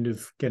 I'm kind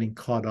of getting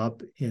caught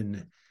up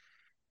in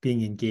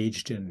being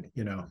engaged in,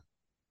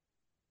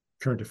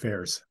 current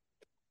affairs.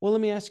 Well,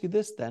 let me ask you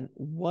this then.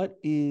 What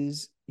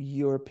is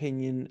your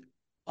opinion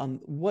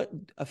on what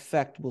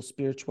effect will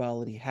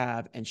spirituality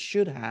have and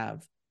should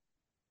have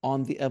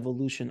on the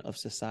evolution of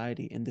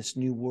society in this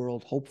new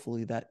world,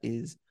 hopefully that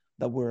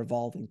we're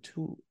evolving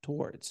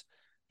towards?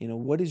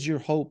 What is your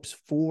hopes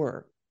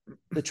for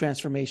the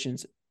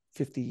transformations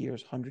 50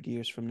 years, 100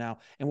 years from now?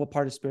 And what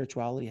part of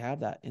spirituality have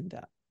that in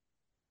that?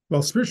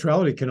 Well,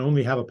 spirituality can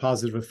only have a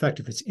positive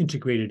effect if it's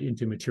integrated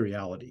into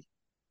materiality.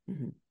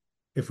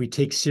 If we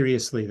take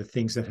seriously the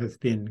things that have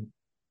been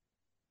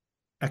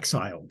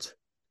exiled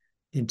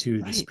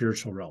into the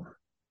spiritual realm,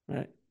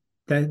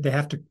 that they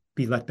have to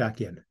be let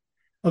back in.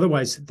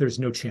 Otherwise, there's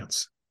no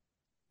chance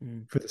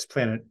for this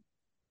planet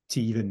to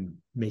even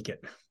make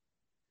it.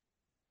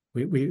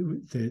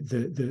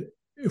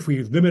 If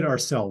we limit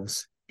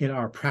ourselves in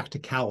our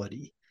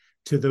practicality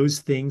to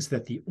those things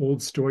that the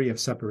old story of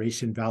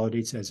separation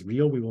validates as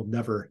real, we will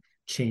never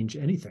change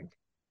anything.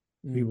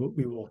 We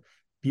will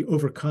be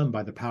overcome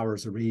by the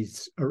powers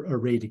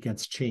arrayed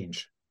against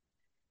change.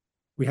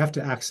 We have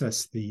to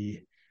access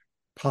the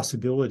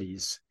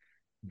possibilities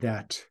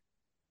that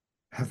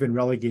have been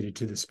relegated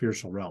to the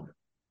spiritual realm.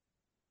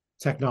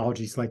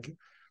 Technologies like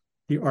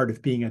the art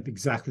of being at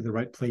exactly the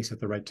right place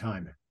at the right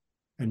time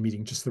and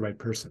meeting just the right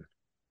person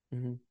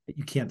that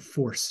you can't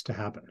force to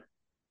happen.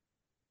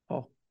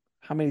 Oh,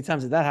 how many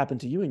times did that happen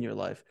to you in your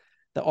life?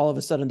 That all of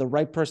a sudden the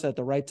right person at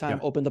the right time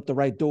opened up the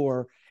right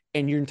door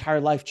and your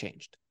entire life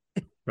changed.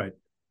 Right.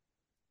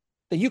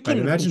 That you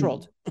couldn't have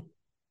controlled.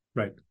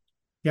 Right.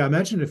 Yeah.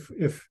 Imagine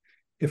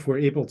if we're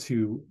able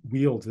to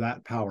wield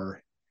that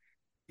power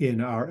in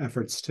our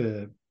efforts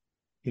to,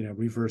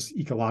 reverse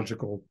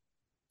ecological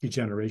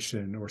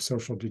degeneration or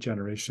social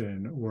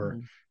degeneration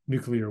or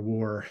nuclear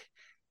war.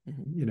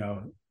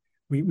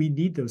 We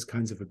need those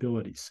kinds of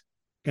abilities,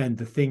 and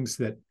the things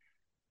that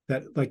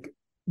like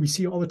we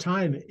see all the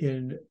time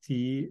in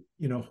the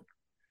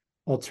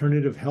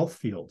alternative health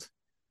field.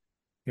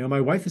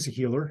 My wife is a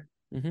healer.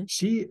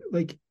 She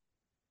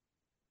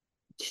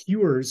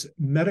cures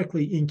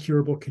medically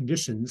incurable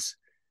conditions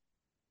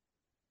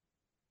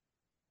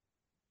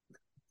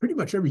pretty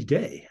much every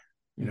day,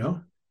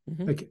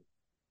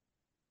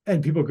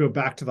 and people go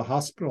back to the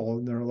hospital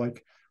and they're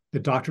like, the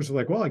doctors are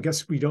like, well, I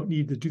guess we don't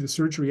need to do the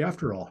surgery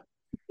after all.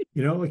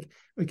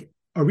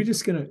 Are we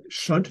just going to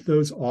shunt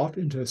those off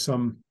into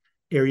some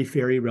airy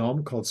fairy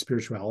realm called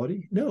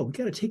spirituality? No, we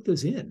got to take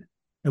those in.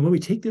 And when we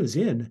take those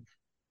in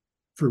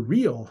for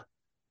real,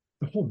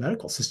 the whole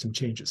medical system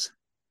changes.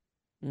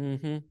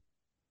 And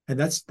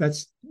that's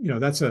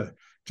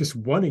just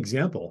one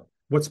example.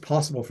 What's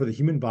possible for the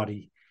human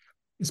body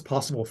is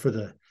possible for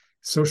the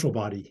social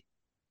body,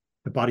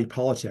 the body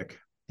politic,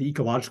 the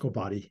ecological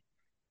body.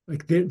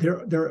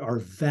 There are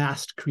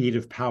vast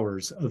creative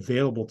powers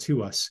available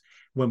to us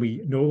when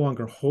we no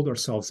longer hold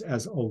ourselves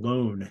as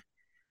alone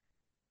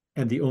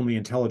and the only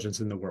intelligence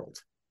in the world.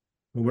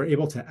 When we're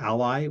able to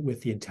ally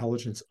with the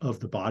intelligence of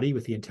the body,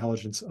 with the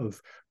intelligence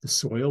of the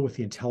soil, with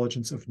the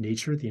intelligence of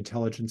nature, the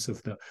intelligence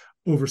of the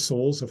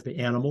oversouls of the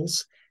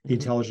animals, the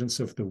intelligence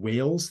of the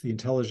whales, the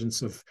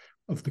intelligence of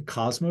the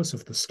cosmos,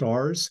 of the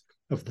stars,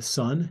 of the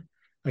sun.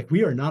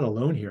 We are not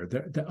alone here.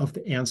 Of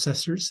the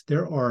ancestors,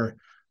 there are,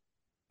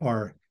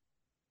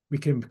 we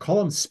can call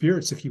them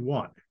spirits if you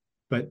want,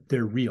 but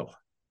they're real.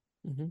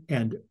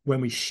 And when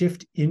we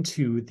shift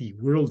into the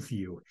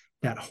worldview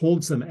that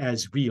holds them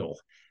as real,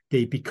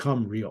 they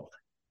become real.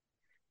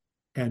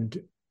 And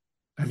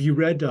have you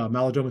read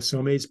Malidoma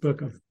Some's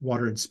book of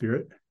Water and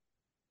Spirit?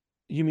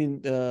 You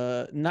mean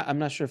I'm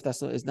not sure if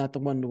is not the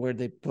one where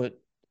they put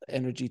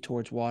energy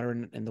towards water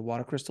and the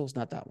water crystals?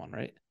 Not that one,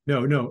 right?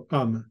 No.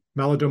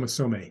 Malidoma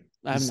Some.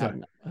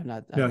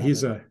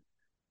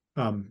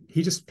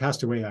 He just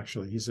passed away,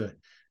 actually. He's a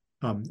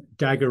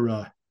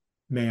Daguerre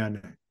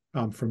man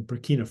from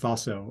Burkina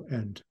Faso,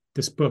 and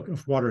this book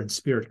of Water and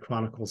Spirit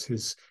chronicles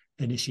his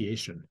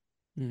initiation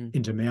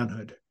into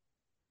manhood.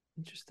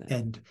 Interesting.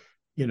 And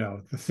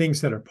the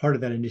things that are part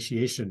of that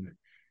initiation,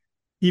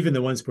 even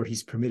the ones where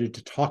he's permitted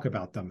to talk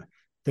about them,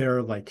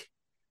 they're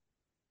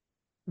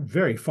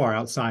very far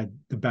outside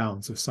the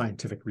bounds of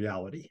scientific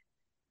reality.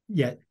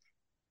 Yet,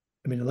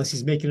 unless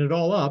he's making it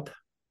all up,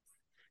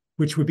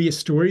 which would be a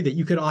story that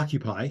you could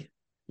occupy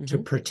to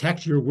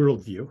protect your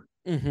worldview,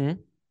 and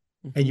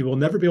you will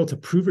never be able to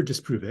prove or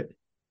disprove it.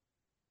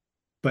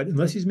 But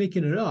unless he's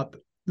making it up,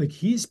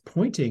 he's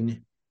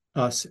pointing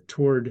us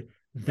toward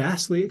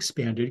vastly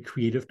expanded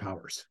creative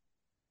powers,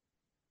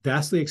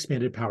 vastly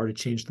expanded power to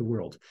change the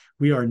world.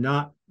 We are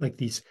not like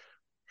these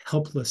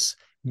helpless,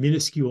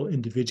 minuscule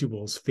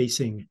individuals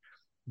facing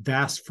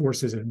vast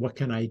forces and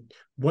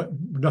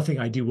nothing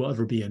I do will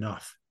ever be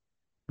enough.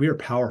 We are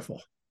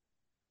powerful.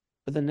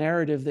 But the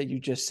narrative that you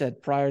just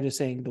said prior to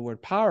saying the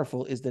word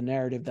powerful is the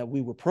narrative that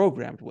we were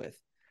programmed with.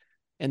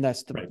 And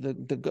that's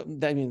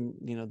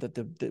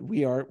that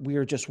we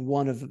are just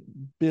one of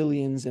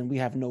billions and we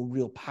have no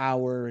real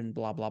power and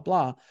blah, blah,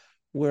 blah.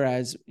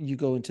 Whereas you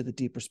go into the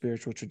deeper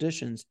spiritual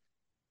traditions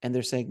and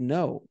they're saying,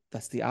 no,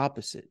 that's the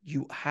opposite.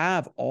 You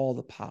have all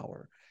the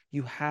power.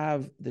 You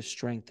have the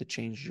strength to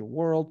change your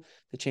world,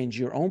 to change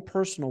your own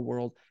personal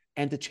world,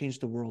 and to change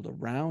the world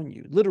around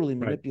you, literally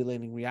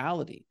manipulating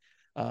reality,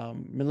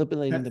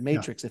 manipulating the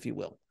matrix, if you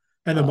will.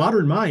 And the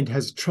modern mind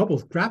has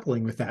trouble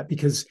grappling with that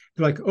because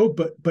they're like, oh,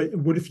 but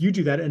what if you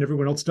do that and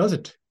everyone else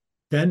doesn't?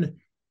 Then,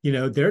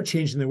 they're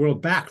changing the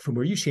world back from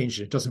where you changed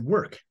it. It doesn't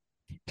work,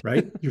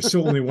 right? You're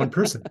still only one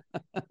person.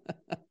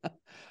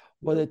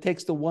 Well, it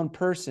takes the one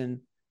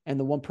person and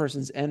the one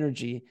person's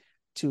energy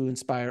to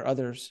inspire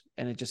others,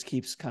 and it just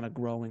keeps kind of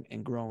growing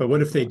and growing. But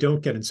what if they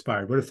don't get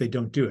inspired? What if they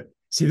don't do it?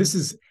 See, this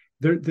is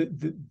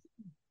the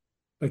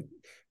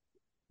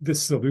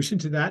solution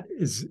to that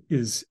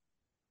is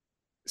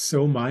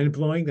so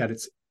mind-blowing that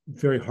it's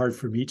very hard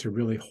for me to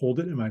really hold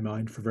it in my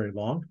mind for very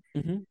long.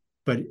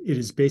 But it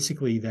is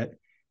basically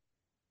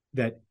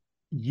that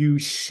you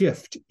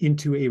shift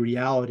into a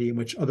reality in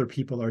which other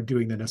people are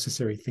doing the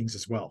necessary things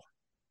as well.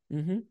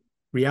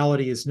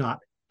 Reality is not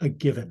a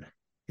given.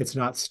 It's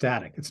not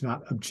static. It's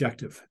not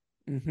objective.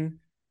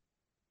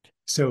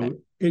 So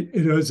it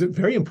is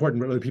very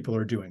important what other people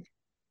are doing.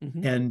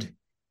 And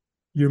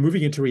you're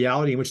moving into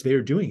reality in which they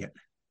are doing it.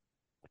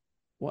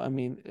 Well,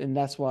 and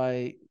that's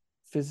why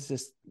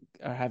physicists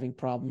are having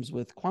problems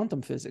with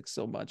quantum physics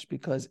so much,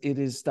 because it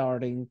is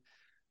starting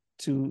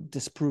to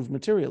disprove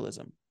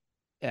materialism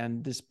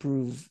and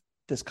disprove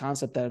this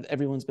concept that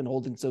everyone's been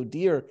holding so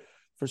dear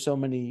for so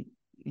many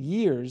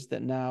years,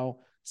 that now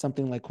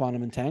something like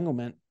quantum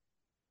entanglement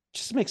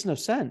just makes no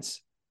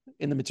sense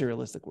in the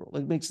materialistic world.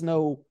 It makes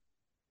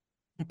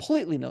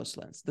completely no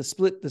sense. The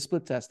split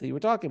test that you were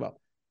talking about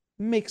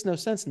makes no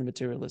sense in the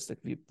materialistic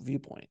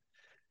viewpoint.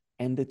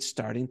 and it's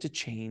starting to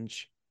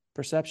change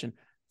perception.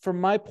 From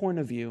my point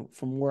of view,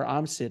 from where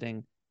I'm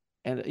sitting,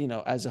 and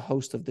as a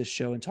host of this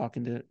show and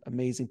talking to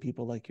amazing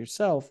people like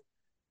yourself,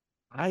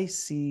 I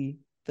see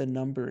the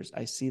numbers.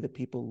 I see the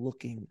people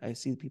looking. I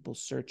see people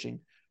searching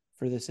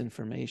for this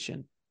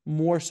information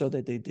more so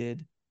than they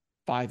did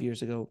 5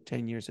 years ago,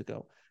 10 years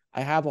ago.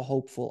 I have a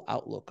hopeful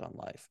outlook on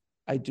life.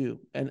 I do,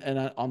 and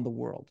on the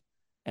world.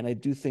 And I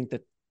do think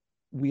that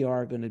we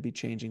are going to be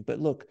changing. But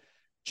look,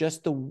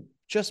 just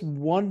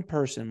one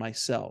person,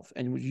 myself,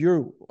 and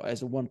you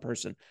as a one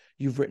person,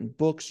 you've written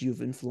books,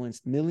 you've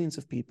influenced millions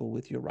of people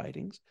with your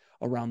writings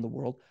around the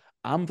world.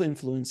 I'm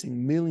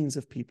influencing millions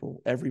of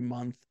people every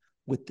month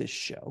with this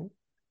show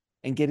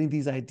and getting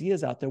these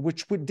ideas out there,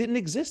 which didn't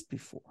exist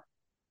before.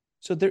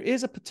 So there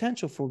is a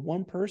potential for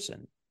one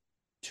person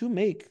to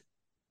make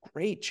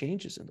great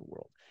changes in the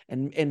world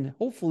and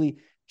hopefully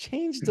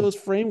change those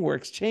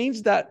frameworks,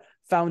 change that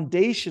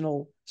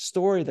foundational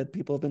story that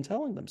people have been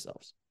telling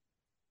themselves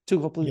to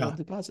hopefully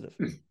something positive.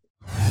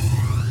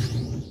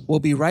 We'll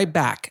be right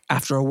back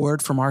after a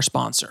word from our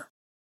sponsor.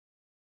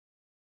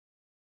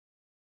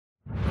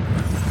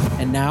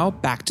 And now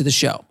back to the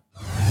show.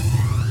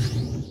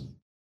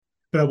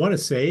 But I want to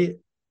say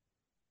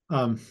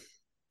that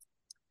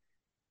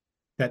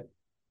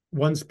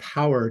one's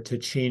power to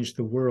change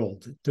the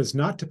world does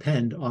not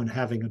depend on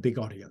having a big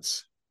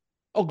audience.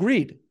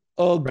 Agreed.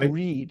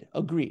 Right?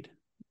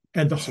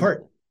 And the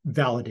heart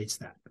validates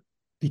that.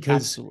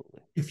 Because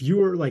if you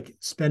were like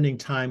spending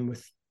time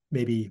with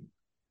maybe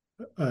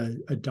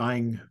a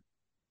dying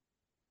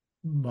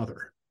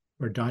mother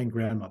or dying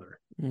grandmother,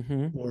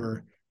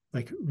 or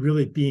like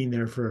really being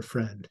there for a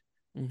friend,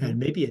 and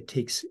maybe it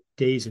takes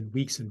days and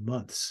weeks and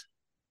months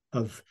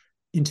of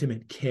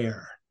intimate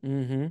care,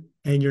 and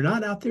you're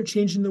not out there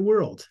changing the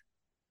world,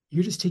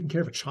 you're just taking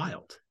care of a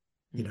child,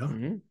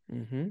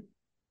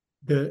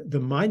 The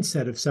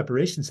mindset of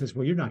separation says,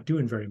 well, you're not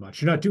doing very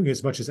much. You're not doing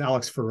as much as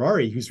Alex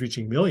Ferrari, who's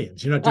reaching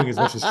millions. You're not doing as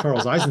much as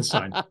Charles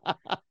Eisenstein,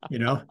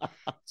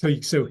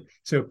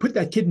 So put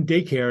that kid in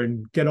daycare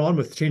and get on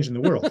with changing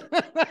the world.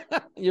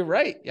 You're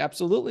right. You're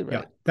absolutely right.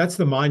 Yeah, that's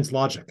the mind's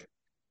logic.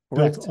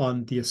 Correct. Built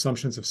on the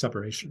assumptions of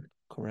separation.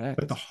 Correct.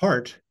 But the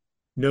heart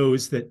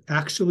knows that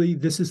actually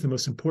this is the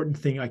most important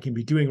thing I can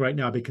be doing right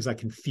now because I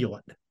can feel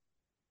it.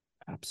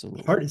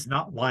 Absolutely. The heart is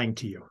not lying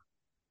to you.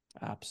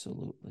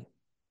 Absolutely.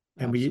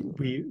 And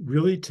we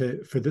really,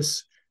 for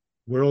this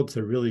world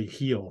to really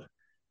heal,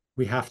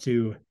 we have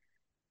to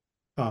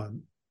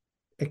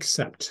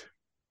accept,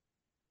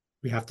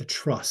 we have to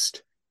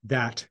trust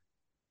that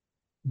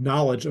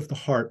knowledge of the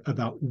heart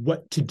about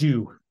what to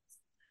do.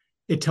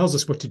 It tells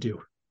us what to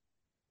do.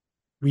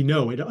 We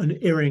know it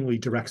unerringly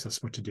directs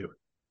us what to do.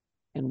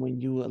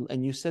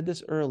 And you said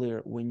this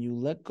earlier, when you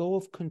let go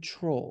of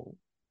control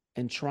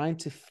and trying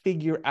to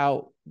figure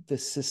out the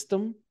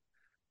system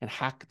and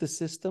hack the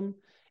system,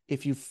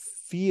 if you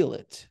feel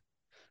it.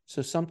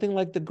 So something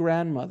like the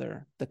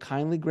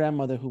kindly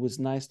grandmother who was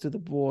nice to the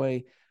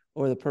boy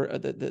or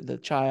the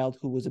child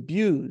who was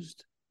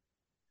abused,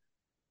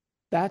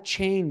 that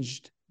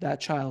changed that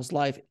child's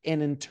life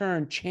and in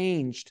turn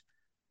changed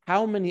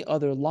how many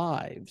other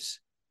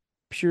lives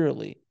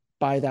purely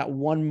by that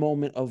one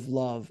moment of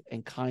love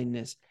and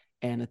kindness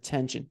and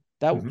attention.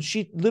 That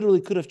she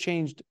literally could have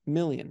changed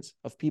millions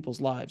of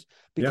people's lives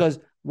because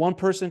one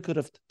person could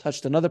have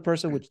touched another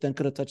person, which then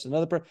could have touched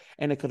another person,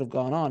 and it could have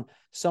gone on.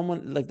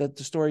 Someone like the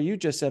story you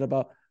just said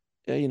about,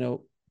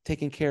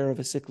 taking care of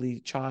a sickly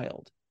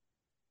child.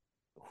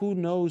 Who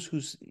knows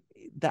who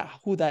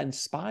that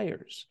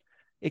inspires?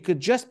 It could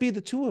just be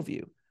the two of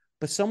you,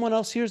 but someone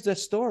else hears that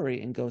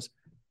story and goes,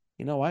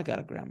 I got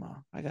a grandma.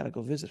 I got to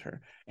go visit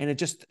her. And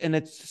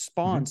it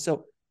spawns.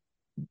 So,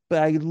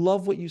 but I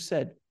love what you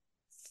said.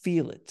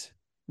 Feel it.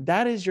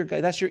 That's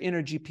your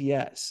inner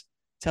GPS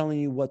telling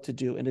you what to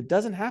do. And it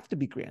doesn't have to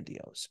be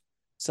grandiose.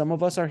 Some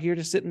of us are here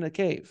to sit in a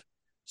cave.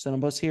 Some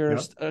of us here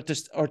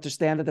are to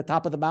stand at the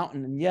top of the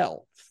mountain and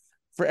yell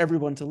for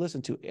everyone to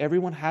listen to.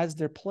 Everyone has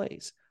their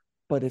place.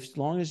 But as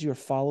long as you're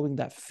following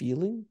that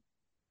feeling,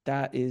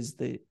 that is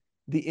the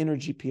inner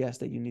GPS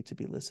that you need to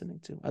be listening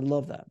to. I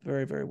love that.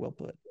 Very, very well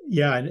put.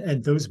 Yeah.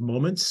 And those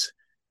moments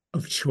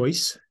of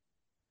choice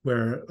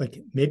where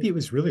like maybe it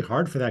was really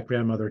hard for that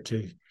grandmother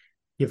to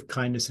give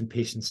kindness and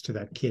patience to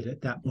that kid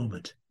at that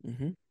moment.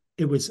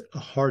 It was a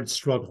hard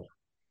struggle.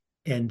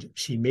 And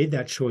she made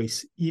that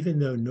choice, even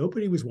though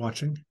nobody was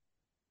watching,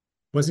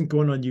 wasn't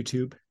going on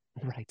YouTube.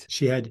 Right.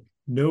 She had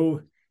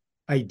no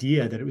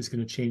idea that it was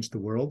going to change the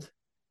world,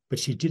 but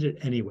she did it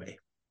anyway.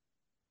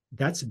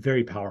 That's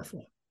very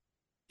powerful.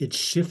 It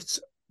shifts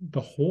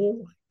the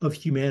whole of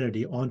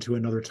humanity onto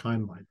another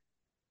timeline.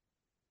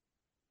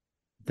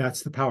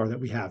 That's the power that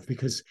we have,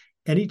 because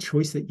any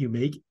choice that you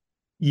make,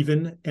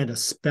 even and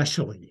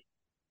especially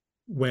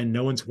when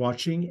no one's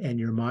watching and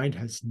your mind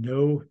has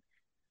no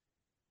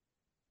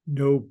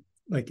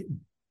like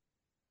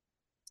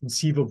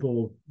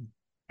conceivable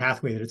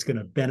pathway that it's going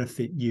to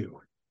benefit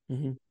you.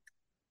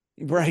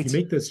 Right. You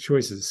make those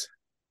choices,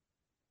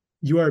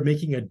 you are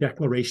making a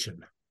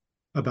declaration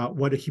about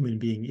what a human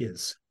being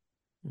is.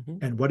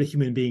 and what a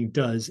human being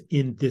does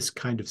in this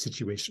kind of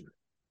situation.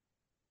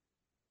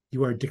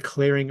 You are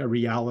declaring a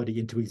reality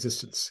into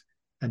existence.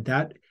 And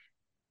that,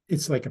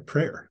 it's like a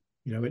prayer.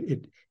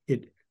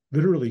 It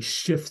literally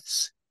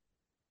shifts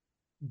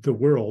the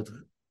world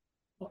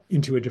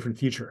into a different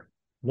future,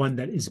 one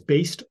that is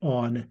based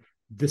on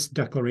this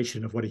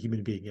declaration of what a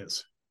human being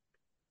is.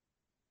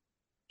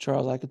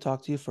 Charles, I could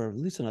talk to you for at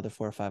least another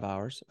 4 or 5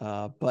 hours,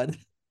 but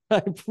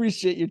I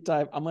appreciate your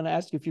time. I'm going to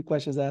ask you a few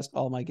questions I ask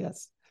all my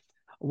guests.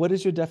 What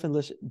is your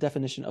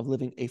definition of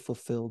living a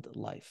fulfilled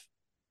life?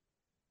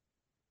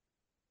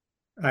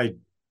 I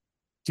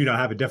do not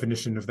have a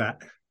definition of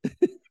that.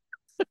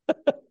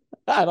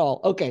 At all.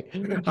 Okay.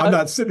 I'm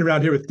not sitting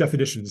around here with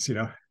definitions,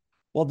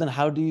 Well, then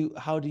how do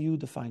you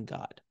define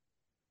God?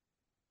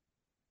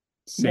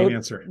 Same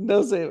answer.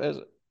 No same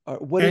answer. I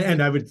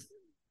would,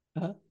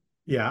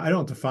 I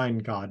don't define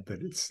God, but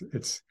it's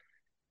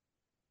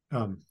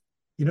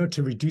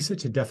to reduce it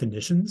to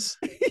definitions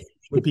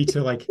would be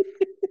to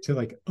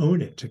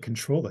own it, to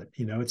control it.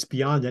 It's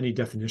beyond any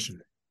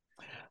definition.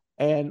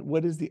 And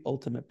what is the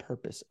ultimate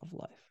purpose of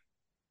life?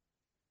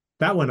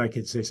 That one I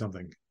could say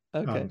something.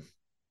 Okay.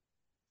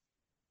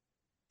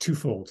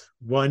 Twofold.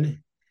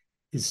 One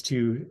is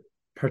to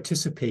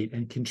participate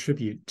and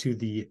contribute to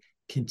the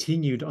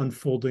continued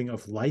unfolding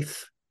of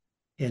life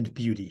and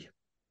beauty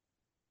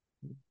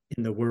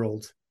in the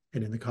world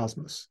and in the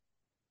cosmos.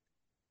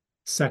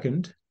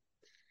 Second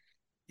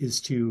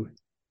is to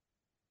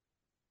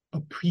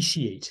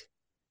appreciate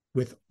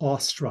with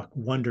awestruck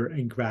wonder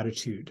and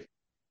gratitude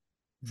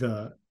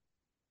the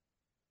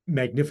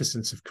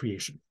magnificence of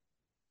creation.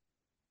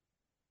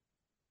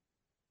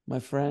 My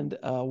friend,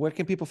 where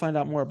can people find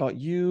out more about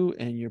you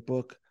and your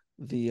book,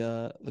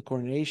 The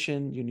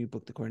Coronation, your new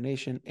book, The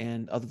Coronation,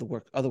 and other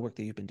work that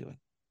you've been doing?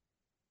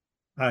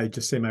 I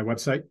just say my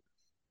website,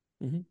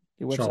 your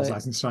website,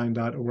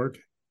 charleseisenstein.org.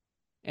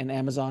 And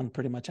Amazon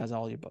pretty much has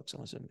all your books,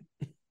 I'm assuming.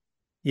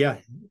 Yeah.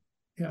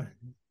 You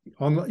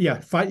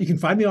can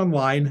find me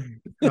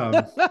online.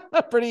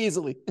 Pretty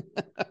easily.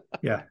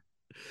 Yeah.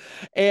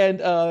 And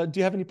do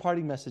you have any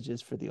parting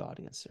messages for the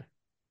audience, sir?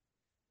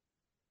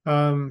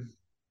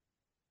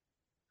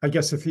 I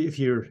guess if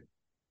you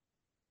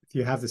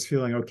have this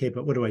feeling, okay,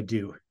 but what do I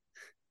do?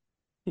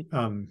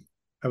 I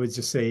would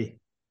just say,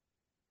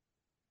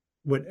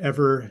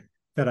 whatever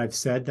that I've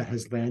said that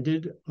has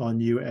landed on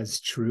you as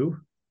true,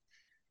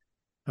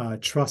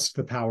 trust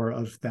the power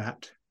of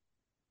that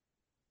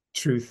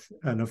truth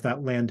and of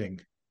that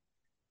landing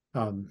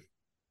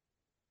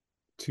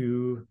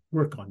to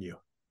work on you.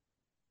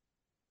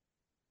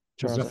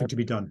 There's nothing to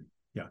be done.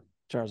 Yeah.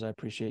 Charles, I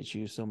appreciate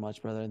you so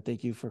much, brother. And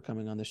thank you for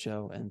coming on the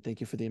show. And thank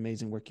you for the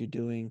amazing work you're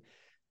doing,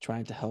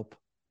 trying to help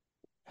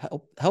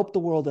the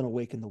world and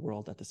awaken the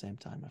world at the same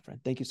time, my friend.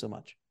 Thank you so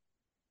much.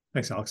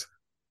 Thanks, Alex.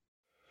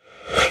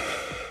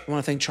 I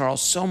want to thank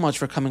Charles so much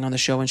for coming on the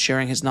show and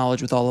sharing his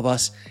knowledge with all of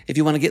us. If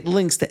you want to get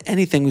links to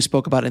anything we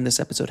spoke about in this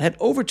episode, head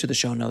over to the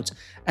show notes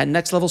at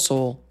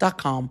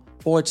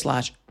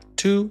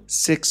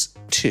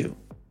nextlevelsoul.com/262.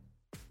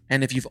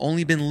 And if you've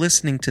only been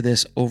listening to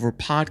this over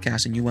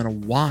podcast and you want to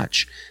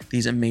watch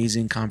these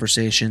amazing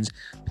conversations,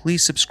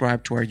 please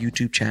subscribe to our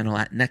YouTube channel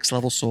at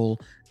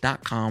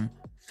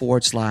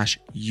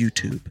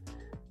nextlevelsoul.com/YouTube.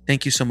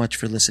 Thank you so much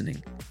for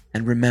listening.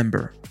 And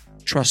remember,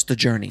 trust the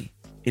journey.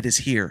 It is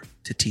here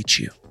to teach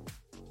you.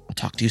 I'll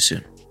talk to you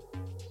soon.